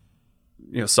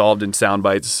solved in sound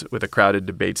bites with a crowded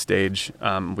debate stage.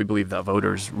 We believe that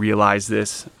voters realize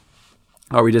this.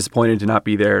 Are we disappointed to not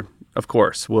be there? Of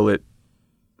course. Will it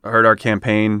hurt our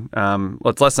campaign?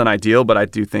 It's less than ideal, but I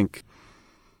do think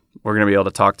we're going to be able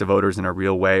to talk to voters in a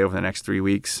real way over the next 3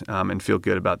 weeks and feel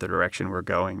good about the direction we're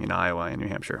going in Iowa and New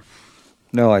Hampshire.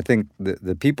 No, I think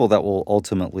the people that will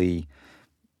ultimately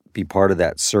be part of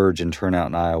that surge in turnout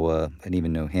in Iowa and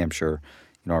even New Hampshire,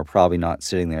 are probably not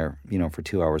sitting there, for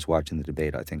 2 hours watching the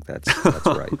debate. I think that's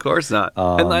right. Of course not.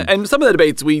 And some of the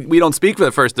debates, we don't speak for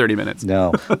the first 30 minutes.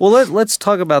 No. Well, let's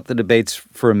talk about the debates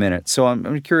for a minute. So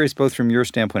I'm curious both from your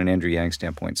standpoint and Andrew Yang's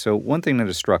standpoint. So one thing that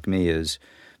has struck me is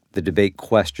the debate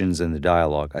questions and the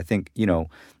dialogue. I think,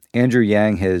 Andrew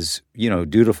Yang has,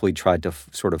 dutifully tried to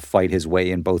sort of fight his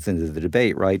way in both into the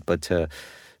debate, right? But to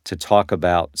talk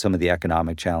about some of the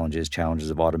economic challenges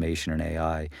of automation and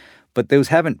AI. But those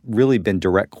haven't really been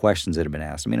direct questions that have been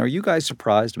asked. I mean, are you guys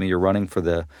surprised? I mean, you're running for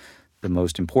the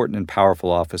most important and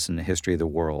powerful office in the history of the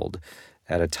world.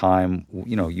 at a time,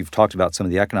 you've talked about some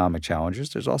of the economic challenges.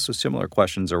 There's also similar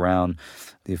questions around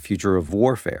the future of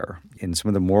warfare and some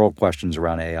of the moral questions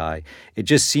around AI. It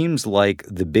just seems like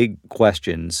the big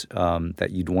questions that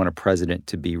you'd want a president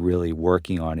to be really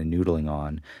working on and noodling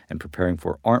on and preparing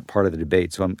for aren't part of the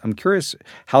debate. So I'm curious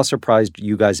how surprised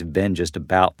you guys have been just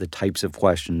about the types of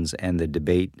questions and the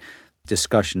debate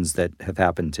discussions that have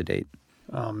happened to date.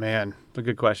 Oh, man. A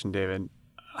good question, David.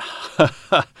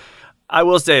 I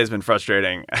will say it's been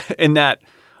frustrating in that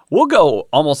we'll go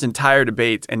almost entire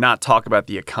debates and not talk about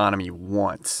the economy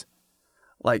once.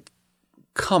 Like,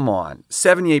 come on.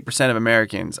 78% of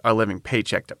Americans are living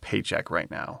paycheck to paycheck right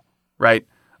now, right?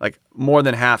 Like, more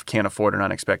than half can't afford an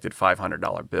unexpected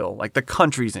 $500 bill. Like, the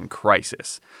country's in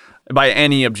crisis by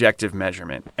any objective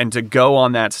measurement. And to go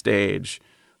on that stage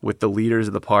with the leaders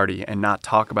of the party and not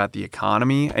talk about the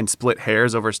economy and split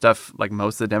hairs over stuff like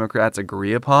most of the Democrats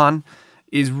agree upon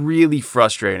is really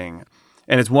frustrating.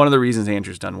 And it's one of the reasons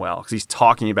Andrew's done well, because he's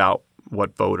talking about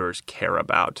what voters care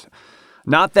about.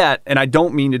 Not that, and I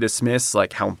don't mean to dismiss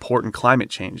like how important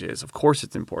climate change is. Of course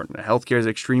it's important. Healthcare is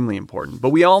extremely important. But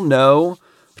we all know,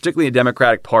 particularly the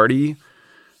Democratic Party,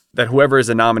 that whoever is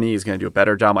a nominee is going to do a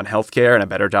better job on healthcare and a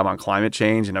better job on climate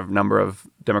change and a number of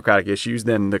Democratic issues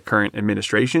than the current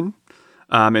administration.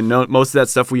 Most of that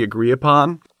stuff we agree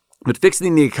upon. But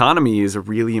fixing the economy is a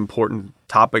really important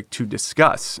topic to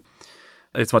discuss.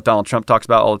 It's what Donald Trump talks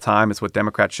about all the time. It's what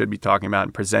Democrats should be talking about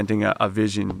and presenting a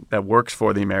vision that works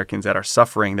for the Americans that are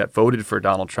suffering, that voted for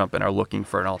Donald Trump and are looking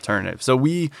for an alternative. So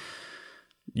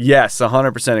yes,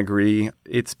 100% agree.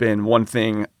 It's been one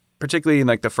thing, particularly in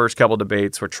like the first couple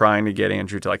debates, we're trying to get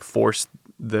Andrew to like force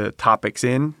the topics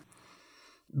in.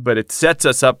 But it sets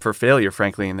us up for failure,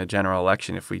 frankly, in the general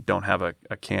election if we don't have a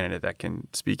candidate that can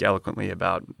speak eloquently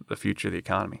about the future of the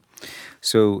economy.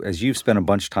 So as you've spent a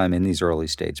bunch of time in these early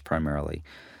states primarily,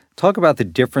 talk about the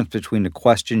difference between the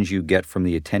questions you get from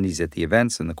the attendees at the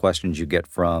events and the questions you get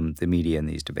from the media in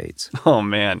these debates. Oh,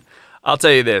 man. I'll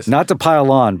tell you this. Not to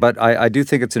pile on, but I do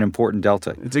think it's an important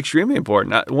delta. It's extremely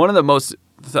important. I'll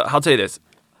tell you this.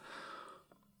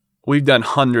 We've done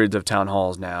hundreds of town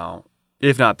halls now,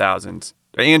 if not thousands.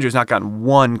 Andrew's not gotten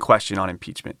one question on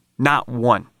impeachment. Not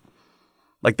one.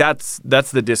 Like that's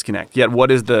the disconnect. Yet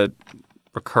what is the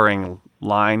recurring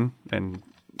line and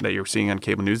that you're seeing on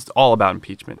cable news? It's all about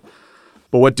impeachment.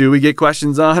 But what do we get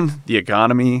questions on? The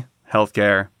economy,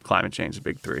 healthcare, climate change, the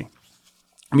big three.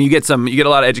 I mean, you get a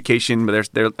lot of education, but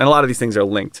and a lot of these things are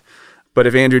linked. But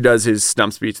if Andrew does his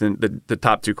stump speech, then the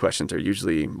top two questions are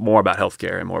usually more about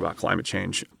healthcare and more about climate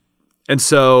change. And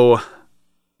so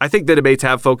I think the debates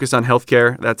have focused on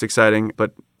healthcare. That's exciting.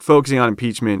 But focusing on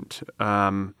impeachment,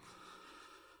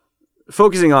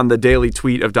 focusing on the daily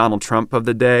tweet of Donald Trump of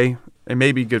the day, it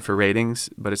may be good for ratings,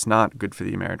 but it's not good for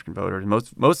the American voters.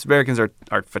 Most Americans are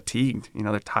fatigued.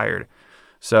 They're tired.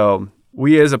 So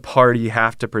we as a party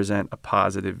have to present a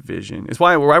positive vision. It's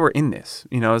why we're in this.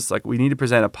 It's like we need to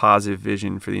present a positive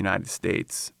vision for the United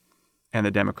States and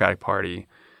the Democratic Party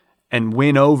and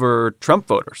win over Trump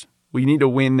voters. We need to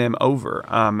win them over.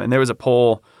 And there was a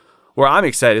poll where I'm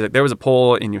excited. Like there was a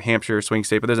poll in New Hampshire, swing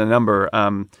state, but there's a number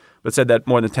that said that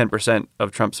more than 10%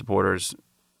 of Trump supporters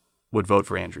would vote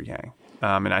for Andrew Yang.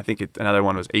 And I think another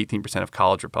one was 18% of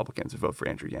college Republicans would vote for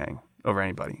Andrew Yang over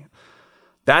anybody.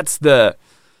 That's the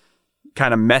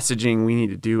kind of messaging we need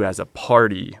to do as a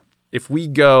party. If we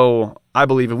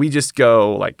just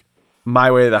go like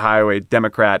my way to the highway,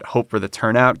 Democrat, hope for the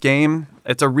turnout game,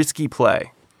 it's a risky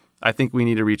play. I think we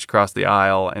need to reach across the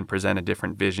aisle and present a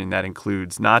different vision that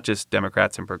includes not just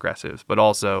Democrats and progressives, but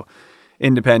also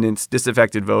independents,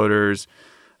 disaffected voters,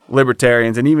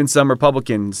 libertarians, and even some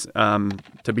Republicans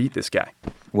to beat this guy.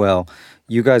 Well,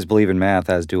 you guys believe in math,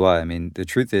 as do I. I mean, the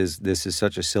truth is this is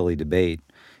such a silly debate,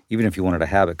 even if you wanted to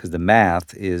have it, because the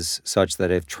math is such that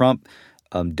if Trump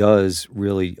does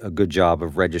really a good job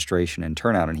of registration and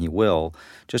turnout, and he will,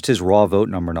 just his raw vote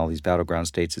number in all these battleground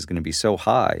states is going to be so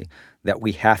high that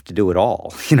we have to do it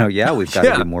all. We've got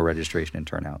to do more registration and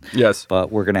turnout. Yes.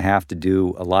 But we're going to have to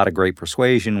do a lot of great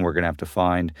persuasion. We're going to have to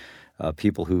find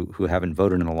people who haven't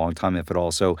voted in a long time, if at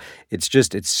all. So it's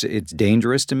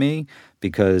dangerous to me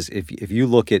because if you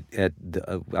look at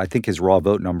I think his raw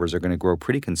vote numbers are going to grow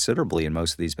pretty considerably in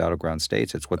most of these battleground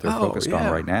states. It's what they're focused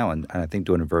on right now, and I think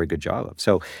doing a very good job of.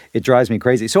 So it drives me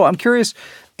crazy. So I'm curious,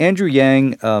 Andrew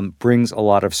Yang brings a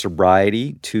lot of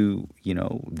sobriety to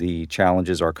the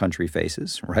challenges our country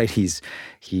faces, right?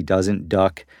 He doesn't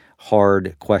duck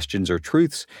hard questions or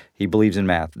truths. He believes in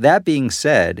math. That being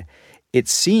said, it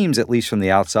seems, at least from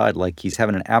the outside, like he's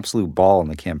having an absolute ball on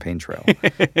the campaign trail.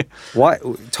 Why?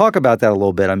 Talk about that a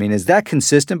little bit. I mean, is that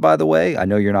consistent, by the way? I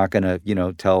know you're not going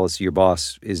to, tell us your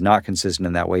boss is not consistent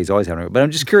in that way. He's always having it. But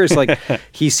I'm just curious, like,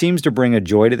 he seems to bring a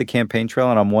joy to the campaign trail,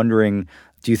 and I'm wondering,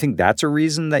 do you think that's a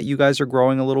reason that you guys are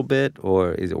growing a little bit,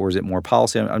 or is it more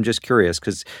policy? I'm just curious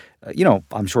because,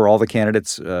 I'm sure all the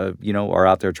candidates, are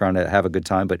out there trying to have a good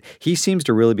time, but he seems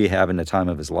to really be having the time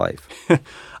of his life.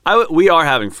 We are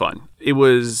having fun. It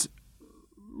was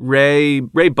Ray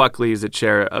Buckley is the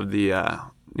chair of the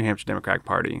New Hampshire Democratic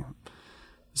Party,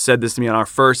 said this to me on our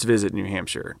first visit to New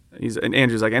Hampshire. And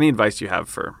Andrew's like, any advice you have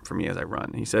for me as I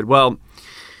run? He said, well,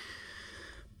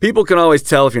 people can always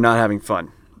tell if you're not having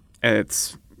fun. And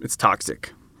it's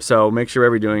toxic. So make sure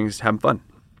whatever you're doing is having fun.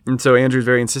 And so Andrew's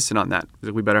very insistent on that. He's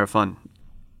like, we better have fun.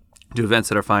 Do events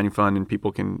that are finding fun and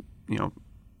people can,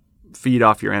 feed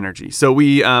off your energy. So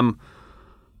we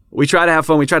try to have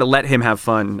fun. We try to let him have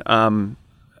fun.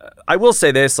 I will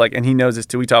say this, and he knows this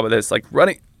too. We talk about this,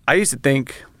 running. I used to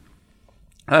think,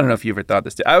 I don't know if you ever thought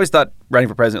this too. I always thought running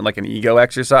for president like an ego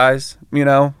exercise,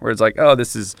 where it's like, oh,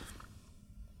 it's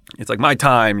like my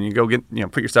time, and you go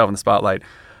get, put yourself in the spotlight.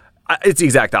 It's the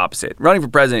exact opposite. Running for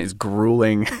president is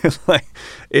grueling.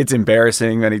 It's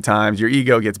embarrassing many times. Your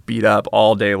ego gets beat up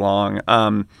all day long.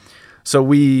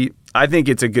 So I think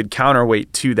it's a good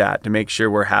counterweight to that to make sure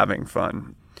we're having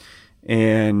fun.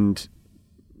 And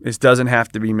this doesn't have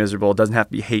to be miserable. It doesn't have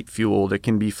to be hate-fueled. It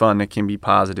can be fun. It can be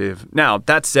positive. Now,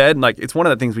 that said, it's one of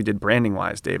the things we did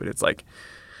branding-wise, David. It's like,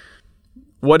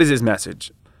 what is his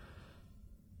message?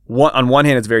 On one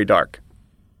hand, it's very dark.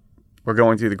 We're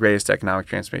going through the greatest economic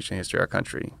transformation in the history of our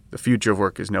country. The future of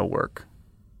work is no work.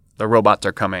 The robots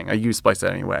are coming. I use splice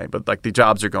that anyway, but the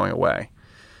jobs are going away.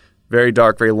 Very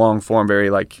dark, very long form, very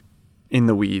in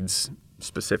the weeds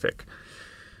specific.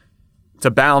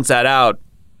 To balance that out,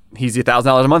 he's the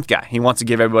 $1,000 a month guy. He wants to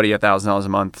give everybody $1,000 a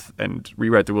month and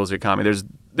rewrite the rules of the economy.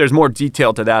 There's more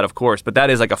detail to that, of course, but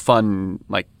that is a fun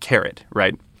carrot,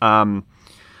 right?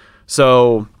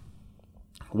 So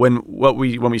when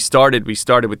we started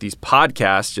with these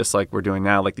podcasts, just like we're doing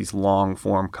now, these long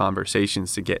form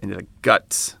conversations to get into the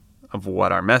guts of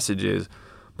what our message is.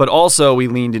 But also we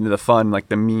leaned into the fun,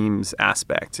 the memes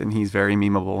aspect, and he's very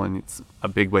memeable, and it's a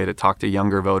big way to talk to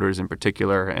younger voters in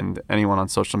particular and anyone on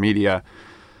social media.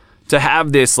 To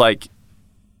have this,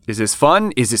 is this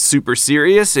fun? Is this super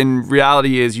serious? And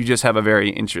reality is you just have a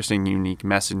very interesting, unique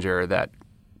messenger that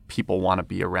people want to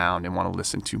be around and want to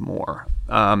listen to more.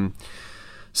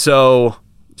 So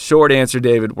short answer,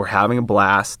 David, we're having a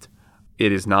blast.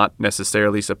 It is not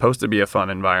necessarily supposed to be a fun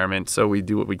environment, so we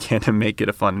do what we can to make it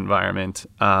a fun environment.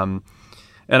 And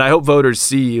I hope voters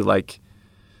see, look,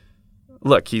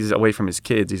 he's away from his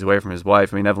kids. He's away from his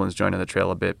wife. I mean, Evelyn's joining the trail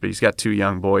a bit, but he's got 2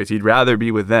 young boys. He'd rather be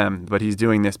with them, but he's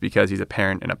doing this because he's a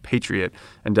parent and a patriot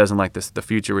and doesn't like the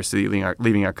future we're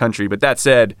leaving our country. But that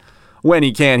said, when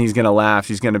he can, he's going to laugh.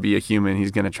 He's going to be a human.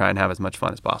 He's going to try and have as much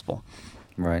fun as possible.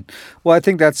 Right. Well, I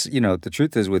think that's, the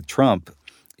truth is with Trump,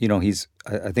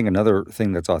 I think another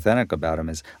thing that's authentic about him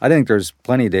is I think there's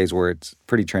plenty of days where it's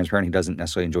pretty transparent. He doesn't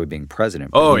necessarily enjoy being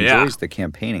president. But he enjoys the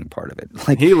campaigning part of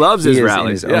it. He loves his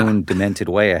rallies. In his own demented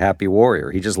way, a happy warrior.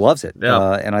 He just loves it.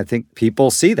 Yeah. And I think people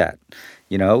see that.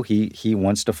 He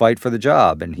wants to fight for the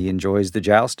job, and he enjoys the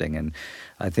jousting, and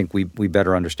I think we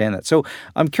better understand that. So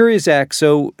I'm curious, Zach,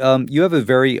 so you have a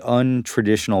very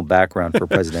untraditional background for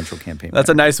presidential campaign. That's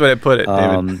a nice way to put it,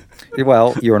 David.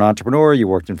 Well, you're an entrepreneur, you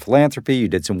worked in philanthropy, you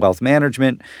did some wealth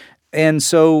management, and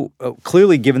so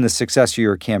clearly given the success of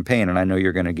your campaign, and I know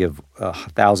you're going to give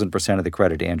 1,000% of the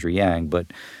credit to Andrew Yang, but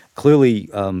clearly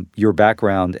your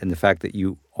background and the fact that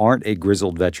you aren't a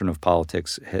grizzled veteran of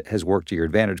politics has worked to your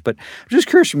advantage. But I'm just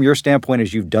curious from your standpoint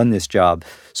as you've done this job.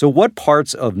 So what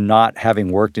parts of not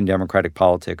having worked in Democratic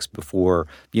politics before,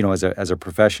 as a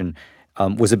profession,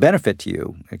 was a benefit to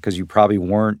you because you probably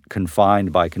weren't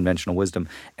confined by conventional wisdom?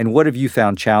 And what have you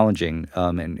found challenging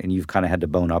and you've kind of had to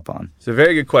bone up on? It's a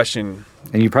very good question.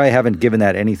 And you probably haven't given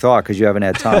that any thought because you haven't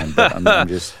had time. But I'm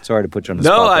just sorry to put you on the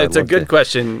spot. No, it's a good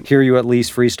question. Hear you at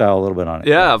least freestyle a little bit on it.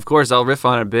 Yeah, of course. I'll riff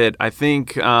on it a bit. I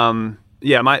think,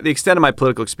 the extent of my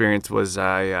political experience was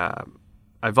I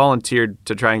volunteered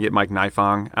to try and get Mike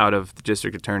Nifong out of the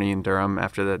district attorney in Durham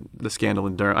after the scandal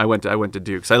in Durham. I went to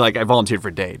Duke. So I volunteered for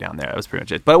a day down there. That was pretty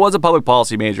much it. But I was a public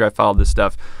policy major. I followed this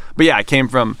stuff. But yeah, I came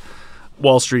from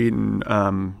Wall Street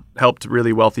and helped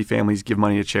really wealthy families give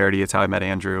money to charity. It's how I met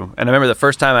Andrew. And I remember the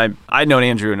first time I'd known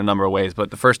Andrew in a number of ways,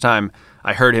 but the first time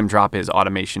I heard him drop his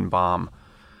automation bomb,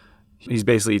 he's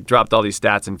basically dropped all these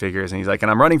stats and figures, and he's like,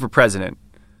 and I'm running for president.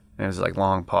 And it was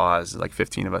long pause,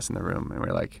 15 of us in the room, and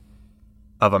we're like,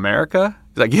 of America?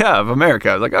 He's like, yeah, of America.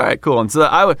 I was like, all right, cool. And so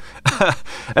I would,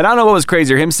 and I don't know what was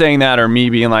crazier, him saying that or me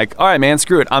being like, all right, man,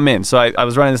 screw it, I'm in. So I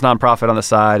was running this nonprofit on the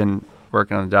side and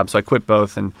working on the job. So I quit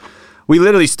both. And we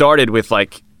literally started with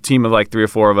like a team of like 3 or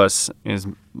 4 of us in his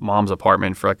mom's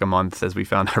apartment for like a month as we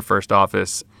found our first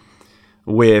office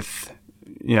with,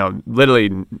 you know, literally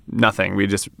nothing. We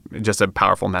just a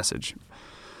powerful message.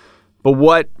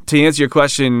 But to answer your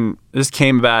question, this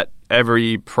came about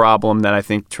every problem that I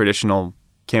think traditional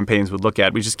campaigns would look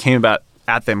at. We just came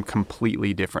at them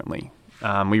completely differently.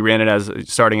 We ran it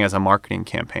starting as a marketing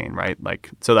campaign, right? Like,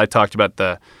 so I talked about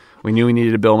we knew we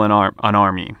needed to build an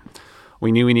army.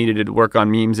 We knew we needed to work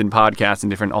on memes and podcasts and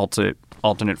different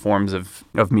alternate forms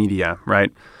of media,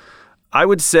 right? I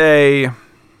would say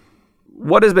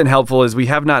what has been helpful is we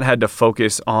have not had to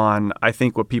focus on, I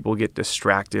think, what people get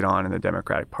distracted on in the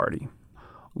Democratic Party.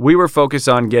 We were focused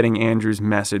on getting Andrew's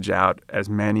message out as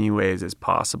many ways as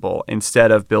possible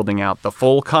instead of building out the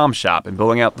full comm shop and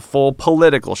building out the full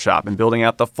political shop and building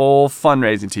out the full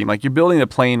fundraising team. Like, you're building the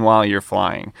plane while you're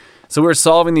flying. So we're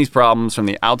solving these problems from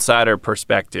the outsider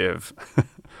perspective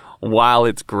while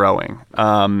it's growing.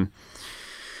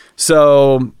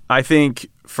 So I think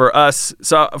for us,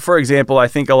 for example, I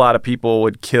think a lot of people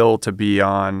would kill to be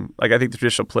on, like, I think the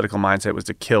traditional political mindset was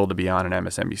to kill to be on an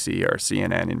MSNBC or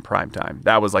CNN in primetime.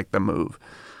 That was like the move.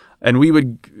 And we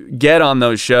would get on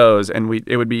those shows and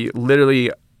it would be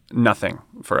literally nothing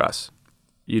for us.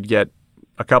 You'd get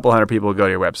a couple hundred people would go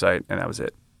to your website and that was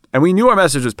it. And we knew our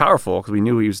message was powerful because we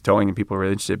knew he was towing and people were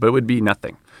really interested, but it would be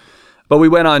nothing. But we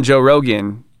went on Joe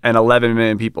Rogan and 11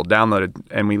 million people downloaded,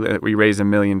 and we raised $1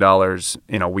 million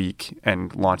in a week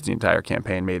and launched the entire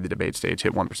campaign, made the debate stage,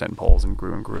 hit 1% in polls, and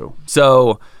grew and grew.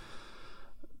 So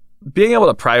being able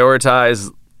to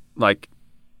prioritize like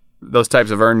those types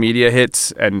of earned media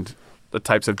hits and the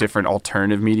types of different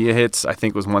alternative media hits, I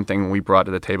think was one thing we brought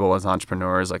to the table as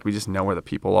entrepreneurs. Like, we just know where the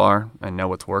people are and know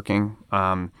what's working.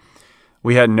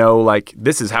 We had no, like,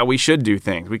 this is how we should do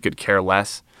things. We could care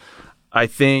less. I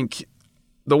think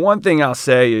the one thing I'll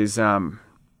say is, I'll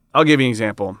give you an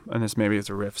example, and this maybe is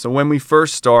a riff. So when we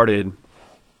first started,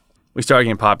 we started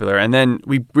getting popular, and then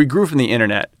we grew from the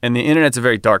internet, and the internet's a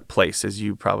very dark place, as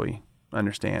you probably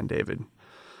understand, David.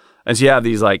 And so you have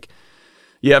these, like,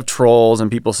 you have trolls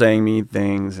and people saying mean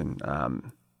things, and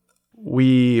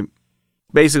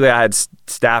basically I had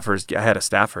a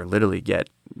staffer literally get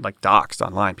like doxxed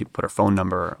online. People put her phone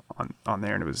number on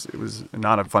there, and it was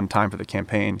not a fun time for the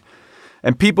campaign.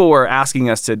 And people were asking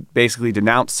us to basically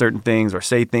denounce certain things or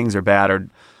say things are bad, or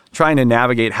trying to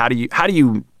navigate how do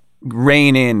you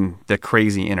rein in the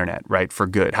crazy internet, right, for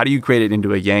good? How do you create it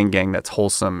into a Yang gang that's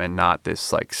wholesome and not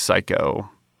this like psycho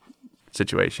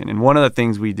situation? And one of the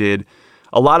things we did,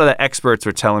 a lot of the experts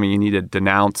were telling me you need to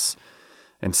denounce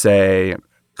and say,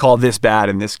 call this bad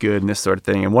and this good and this sort of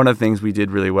thing. And one of the things we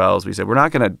did really well is we said, we're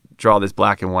not going to draw this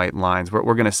black and white lines. What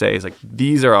we're going to say is, like,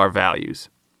 these are our values.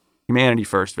 Humanity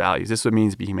first values. This is what it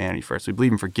means to be humanity first. We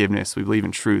believe in forgiveness. We believe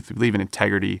in truth. We believe in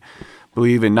integrity. We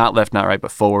believe in not left, not right,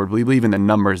 but forward. We believe in the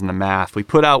numbers and the math. We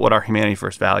put out what our humanity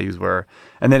first values were.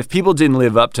 And then if people didn't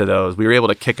live up to those, we were able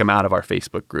to kick them out of our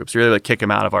Facebook groups. We were able to kick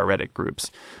them out of our Reddit groups.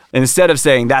 And instead of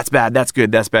saying, that's bad, that's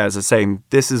good, that's bad, it's saying,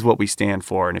 this is what we stand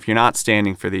for. And if you're not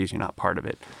standing for these, you're not part of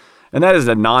it. And that is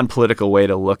a non-political way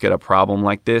to look at a problem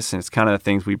like this. And it's kind of the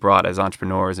things we brought as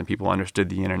entrepreneurs, and people understood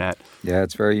the internet. Yeah,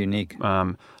 it's very unique.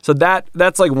 So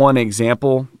that's like one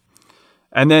example.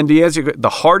 And then to answer, the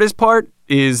hardest part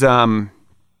is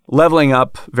leveling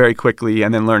up very quickly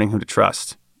and then learning who to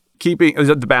trust. Keeping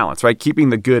the balance, right? Keeping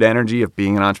the good energy of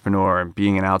being an entrepreneur and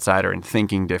being an outsider and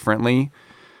thinking differently,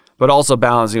 but also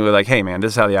balancing with, like, hey, man,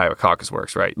 this is how the Iowa caucus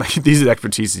works, right? Like, these are the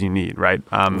expertise you need, right?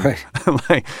 Right.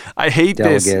 Like, I hate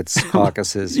Delegates,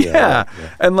 caucuses. Yeah.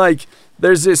 And like,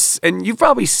 there's this, and you've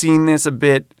probably seen this a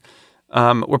bit,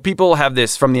 where people have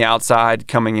this from the outside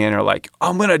coming in, or like,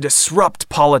 oh, I'm going to disrupt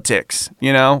politics,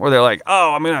 you know? Or they're like,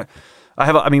 oh, we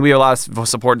have a lot of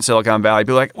support in Silicon Valley.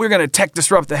 People are like, we're going to tech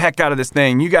disrupt the heck out of this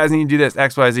thing. You guys need to do this,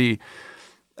 X, Y, Z.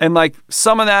 And like,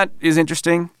 some of that is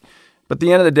interesting, but at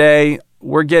the end of the day,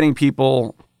 we're getting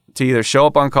people to either show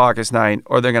up on caucus night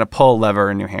or they're going to pull a lever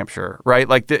in New Hampshire, right?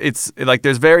 Like, it's like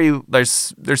there's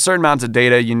certain amounts of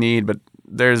data you need, but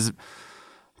there's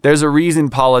a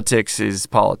reason politics is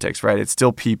politics, right? It's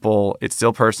still people, it's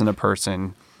still person to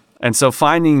person. And so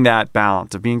finding that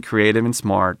balance of being creative and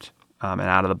smart and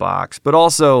out of the box, but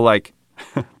also, like,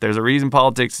 there's a reason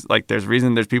politics, like, there's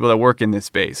people that work in this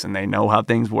space and they know how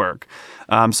things work.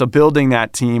 So building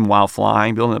that team while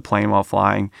flying, building the plane while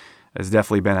flying, has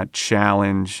definitely been a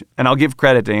challenge. And I'll give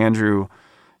credit to Andrew.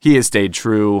 He has stayed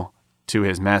true to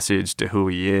his message, to who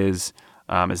he is.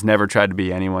 has never tried to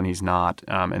be anyone he's not,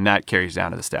 and that carries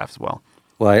down to the staff as well.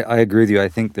 Well, I agree with you. I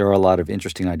think there are a lot of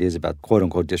interesting ideas about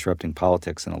quote-unquote disrupting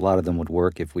politics, and a lot of them would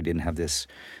work if we didn't have this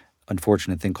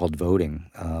unfortunate thing called voting.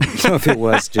 If it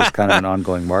was just kind of an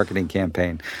ongoing marketing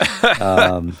campaign,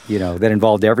 that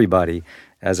involved everybody,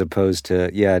 as opposed to,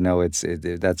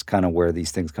 that's kind of where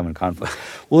these things come in conflict.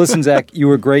 Well, listen, Zach, you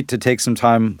were great to take some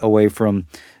time away from,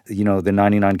 the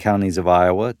 99 counties of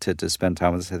Iowa to spend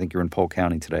time with us. I think you're in Polk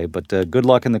County today, but good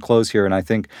luck in the close here. And I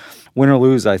think, win or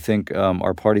lose, I think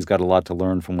our party's got a lot to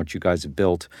learn from what you guys have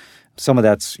built. Some of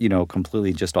that's,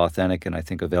 completely just authentic and I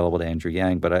think available to Andrew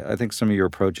Yang. But I think some of your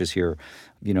approaches here,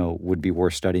 would be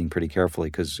worth studying pretty carefully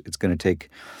because it's going to take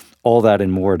all that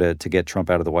and more to get Trump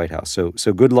out of the White House. So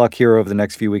good luck here over the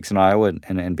next few weeks in Iowa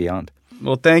and beyond.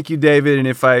 Well, thank you, David.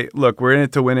 And we're in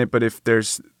it to win it, but if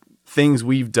there's things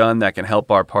we've done that can help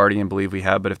our party, and believe we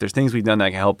have, but if there's things we've done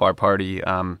that can help our party,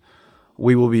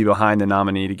 we will be behind the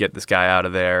nominee to get this guy out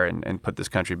of there and put this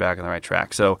country back on the right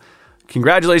track. So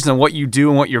congratulations on what you do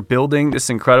and what you're building. This is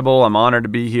incredible. I'm honored to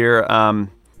be here.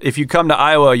 If you come to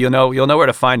Iowa, you'll know where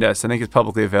to find us. I think it's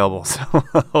publicly available. So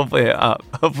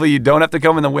hopefully you don't have to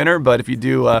come in the winter, but if you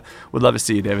do, we'd love to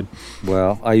see you, David.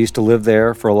 Well, I used to live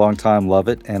there for a long time, love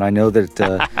it. And I know that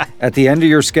at the end of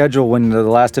your schedule, when the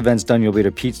last event's done, you'll be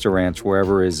at Pizza Ranch,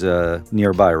 wherever is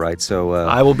nearby, right? So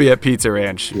I will be at Pizza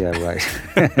Ranch. Yeah,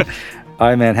 right. All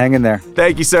right, man, hang in there.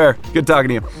 Thank you, sir. Good talking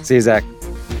to you. See you, Zach.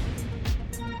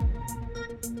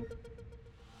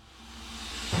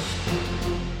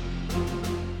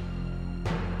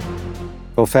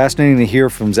 Well, fascinating to hear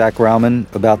from Zach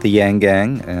Rauman about the Yang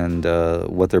Gang and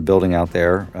what they're building out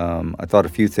there. I thought a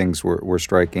few things were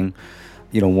striking.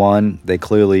 One, they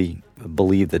clearly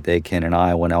believe that they can, in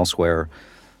Iowa and elsewhere,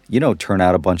 turn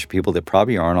out a bunch of people that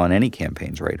probably aren't on any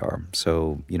campaign's radar.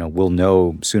 So, we'll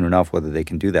know soon enough whether they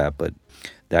can do that, but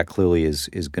that clearly is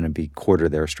going to be core to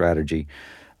their strategy.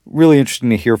 Really interesting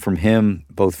to hear from him,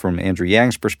 both from Andrew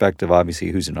Yang's perspective,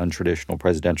 obviously, who's an untraditional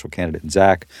presidential candidate, and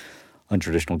Zach,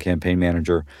 untraditional campaign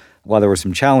manager. While there were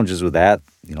some challenges with that,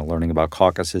 learning about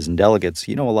caucuses and delegates,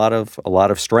 a lot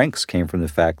of strengths came from the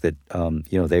fact that,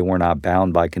 they were not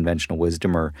bound by conventional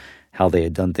wisdom or how they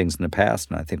had done things in the past.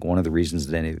 And I think one of the reasons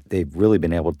that they've really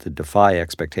been able to defy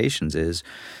expectations is,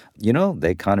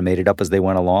 they kind of made it up as they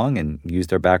went along and used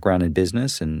their background in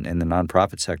business and the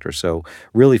nonprofit sector. So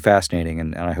really fascinating.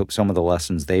 And I hope some of the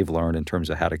lessons they've learned in terms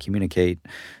of how to communicate,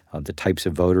 the types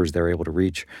of voters they're able to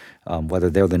reach, whether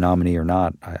they're the nominee or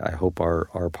not, I hope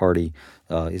our party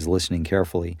is listening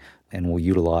carefully and will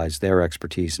utilize their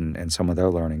expertise and some of their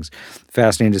learnings.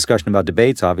 Fascinating discussion about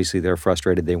debates. Obviously, they're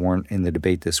frustrated they weren't in the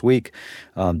debate this week.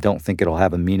 Don't think it'll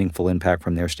have a meaningful impact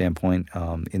from their standpoint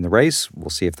in the race. We'll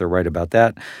see if they're right about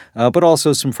that. But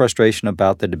also some frustration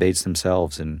about the debates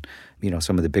themselves and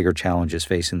some of the bigger challenges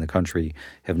facing the country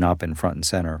have not been front and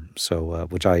center. So,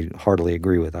 which I heartily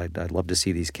agree with. I'd love to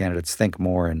see these candidates think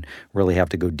more and really have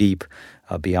to go deep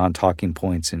beyond talking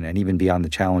points and even beyond the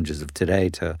challenges of today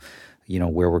to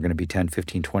where we're going to be 10,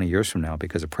 15, 20 years from now,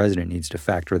 because a president needs to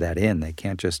factor that in. They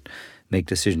can't just make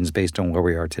decisions based on where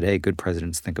we are today. Good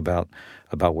presidents think about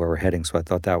where we're heading. So I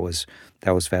thought that was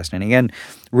fascinating. And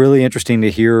really interesting to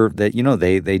hear that,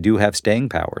 they do have staying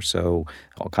power. So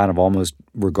kind of almost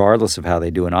regardless of how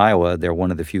they do in Iowa, they're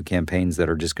one of the few campaigns that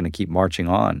are just going to keep marching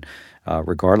on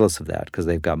regardless of that, because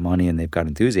they've got money and they've got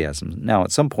enthusiasm. Now,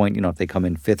 at some point, if they come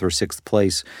in 5th or 6th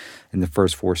place in the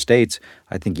first 4 states,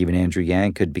 I think even Andrew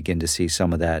Yang could begin to see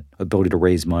some of that ability to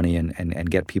raise money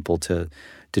and get people to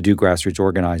do grassroots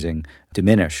organizing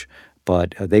diminish.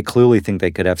 But they clearly think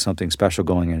they could have something special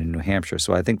going on in New Hampshire.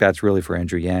 So I think that's really for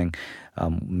Andrew Yang.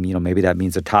 Maybe that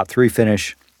means a top 3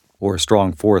 finish or a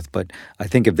strong 4th. But I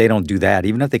think if they don't do that,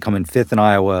 even if they come in 5th in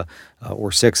Iowa or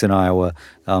 6th in Iowa,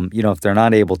 if they're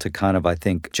not able to kind of, I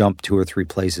think, jump 2 or 3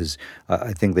 places,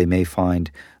 I think they may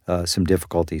find some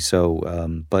difficulty.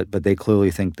 So, but they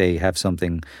clearly think they have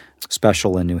something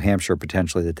special in New Hampshire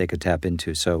potentially that they could tap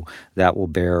into. So that will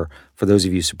bear, for those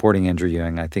of you supporting Andrew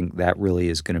Yang, I think that really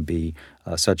is going to be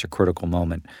such a critical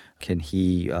moment. Can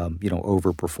he,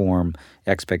 overperform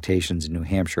expectations in New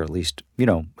Hampshire, at least,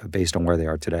 based on where they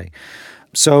are today?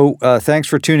 So thanks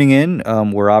for tuning in.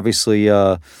 We're obviously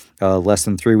less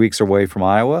than 3 weeks away from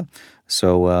Iowa.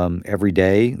 So every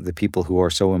day, the people who are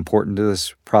so important to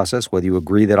this process, whether you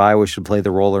agree that Iowa should play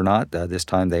the role or not, this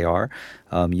time they are.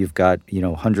 You've got,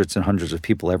 hundreds and hundreds of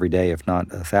people every day, if not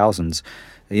thousands,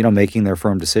 making their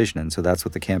firm decision. And so that's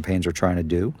what the campaigns are trying to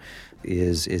do,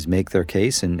 is make their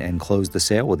case and close the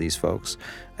sale with these folks.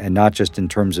 And not just in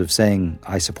terms of saying,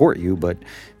 I support you, but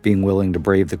being willing to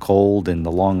brave the cold and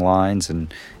the long lines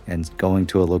and going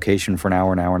to a location for an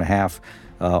hour and a half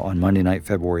on Monday night,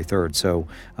 February 3rd. So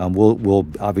we'll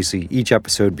obviously, each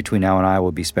episode between now and I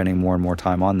will be spending more and more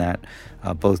time on that,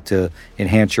 both to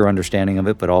enhance your understanding of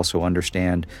it, but also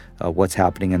understand what's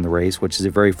happening in the race, which is a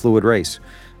very fluid race.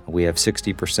 We have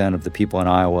 60% of the people in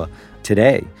Iowa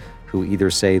today who either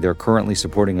say they're currently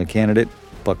supporting a candidate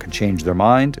but could change their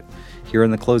mind here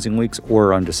in the closing weeks,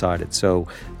 or undecided. So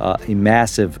a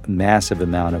massive, massive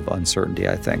amount of uncertainty,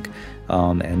 I think.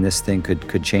 And this thing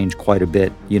could change quite a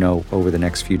bit, over the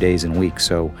next few days and weeks.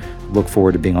 So look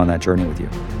forward to being on that journey with you.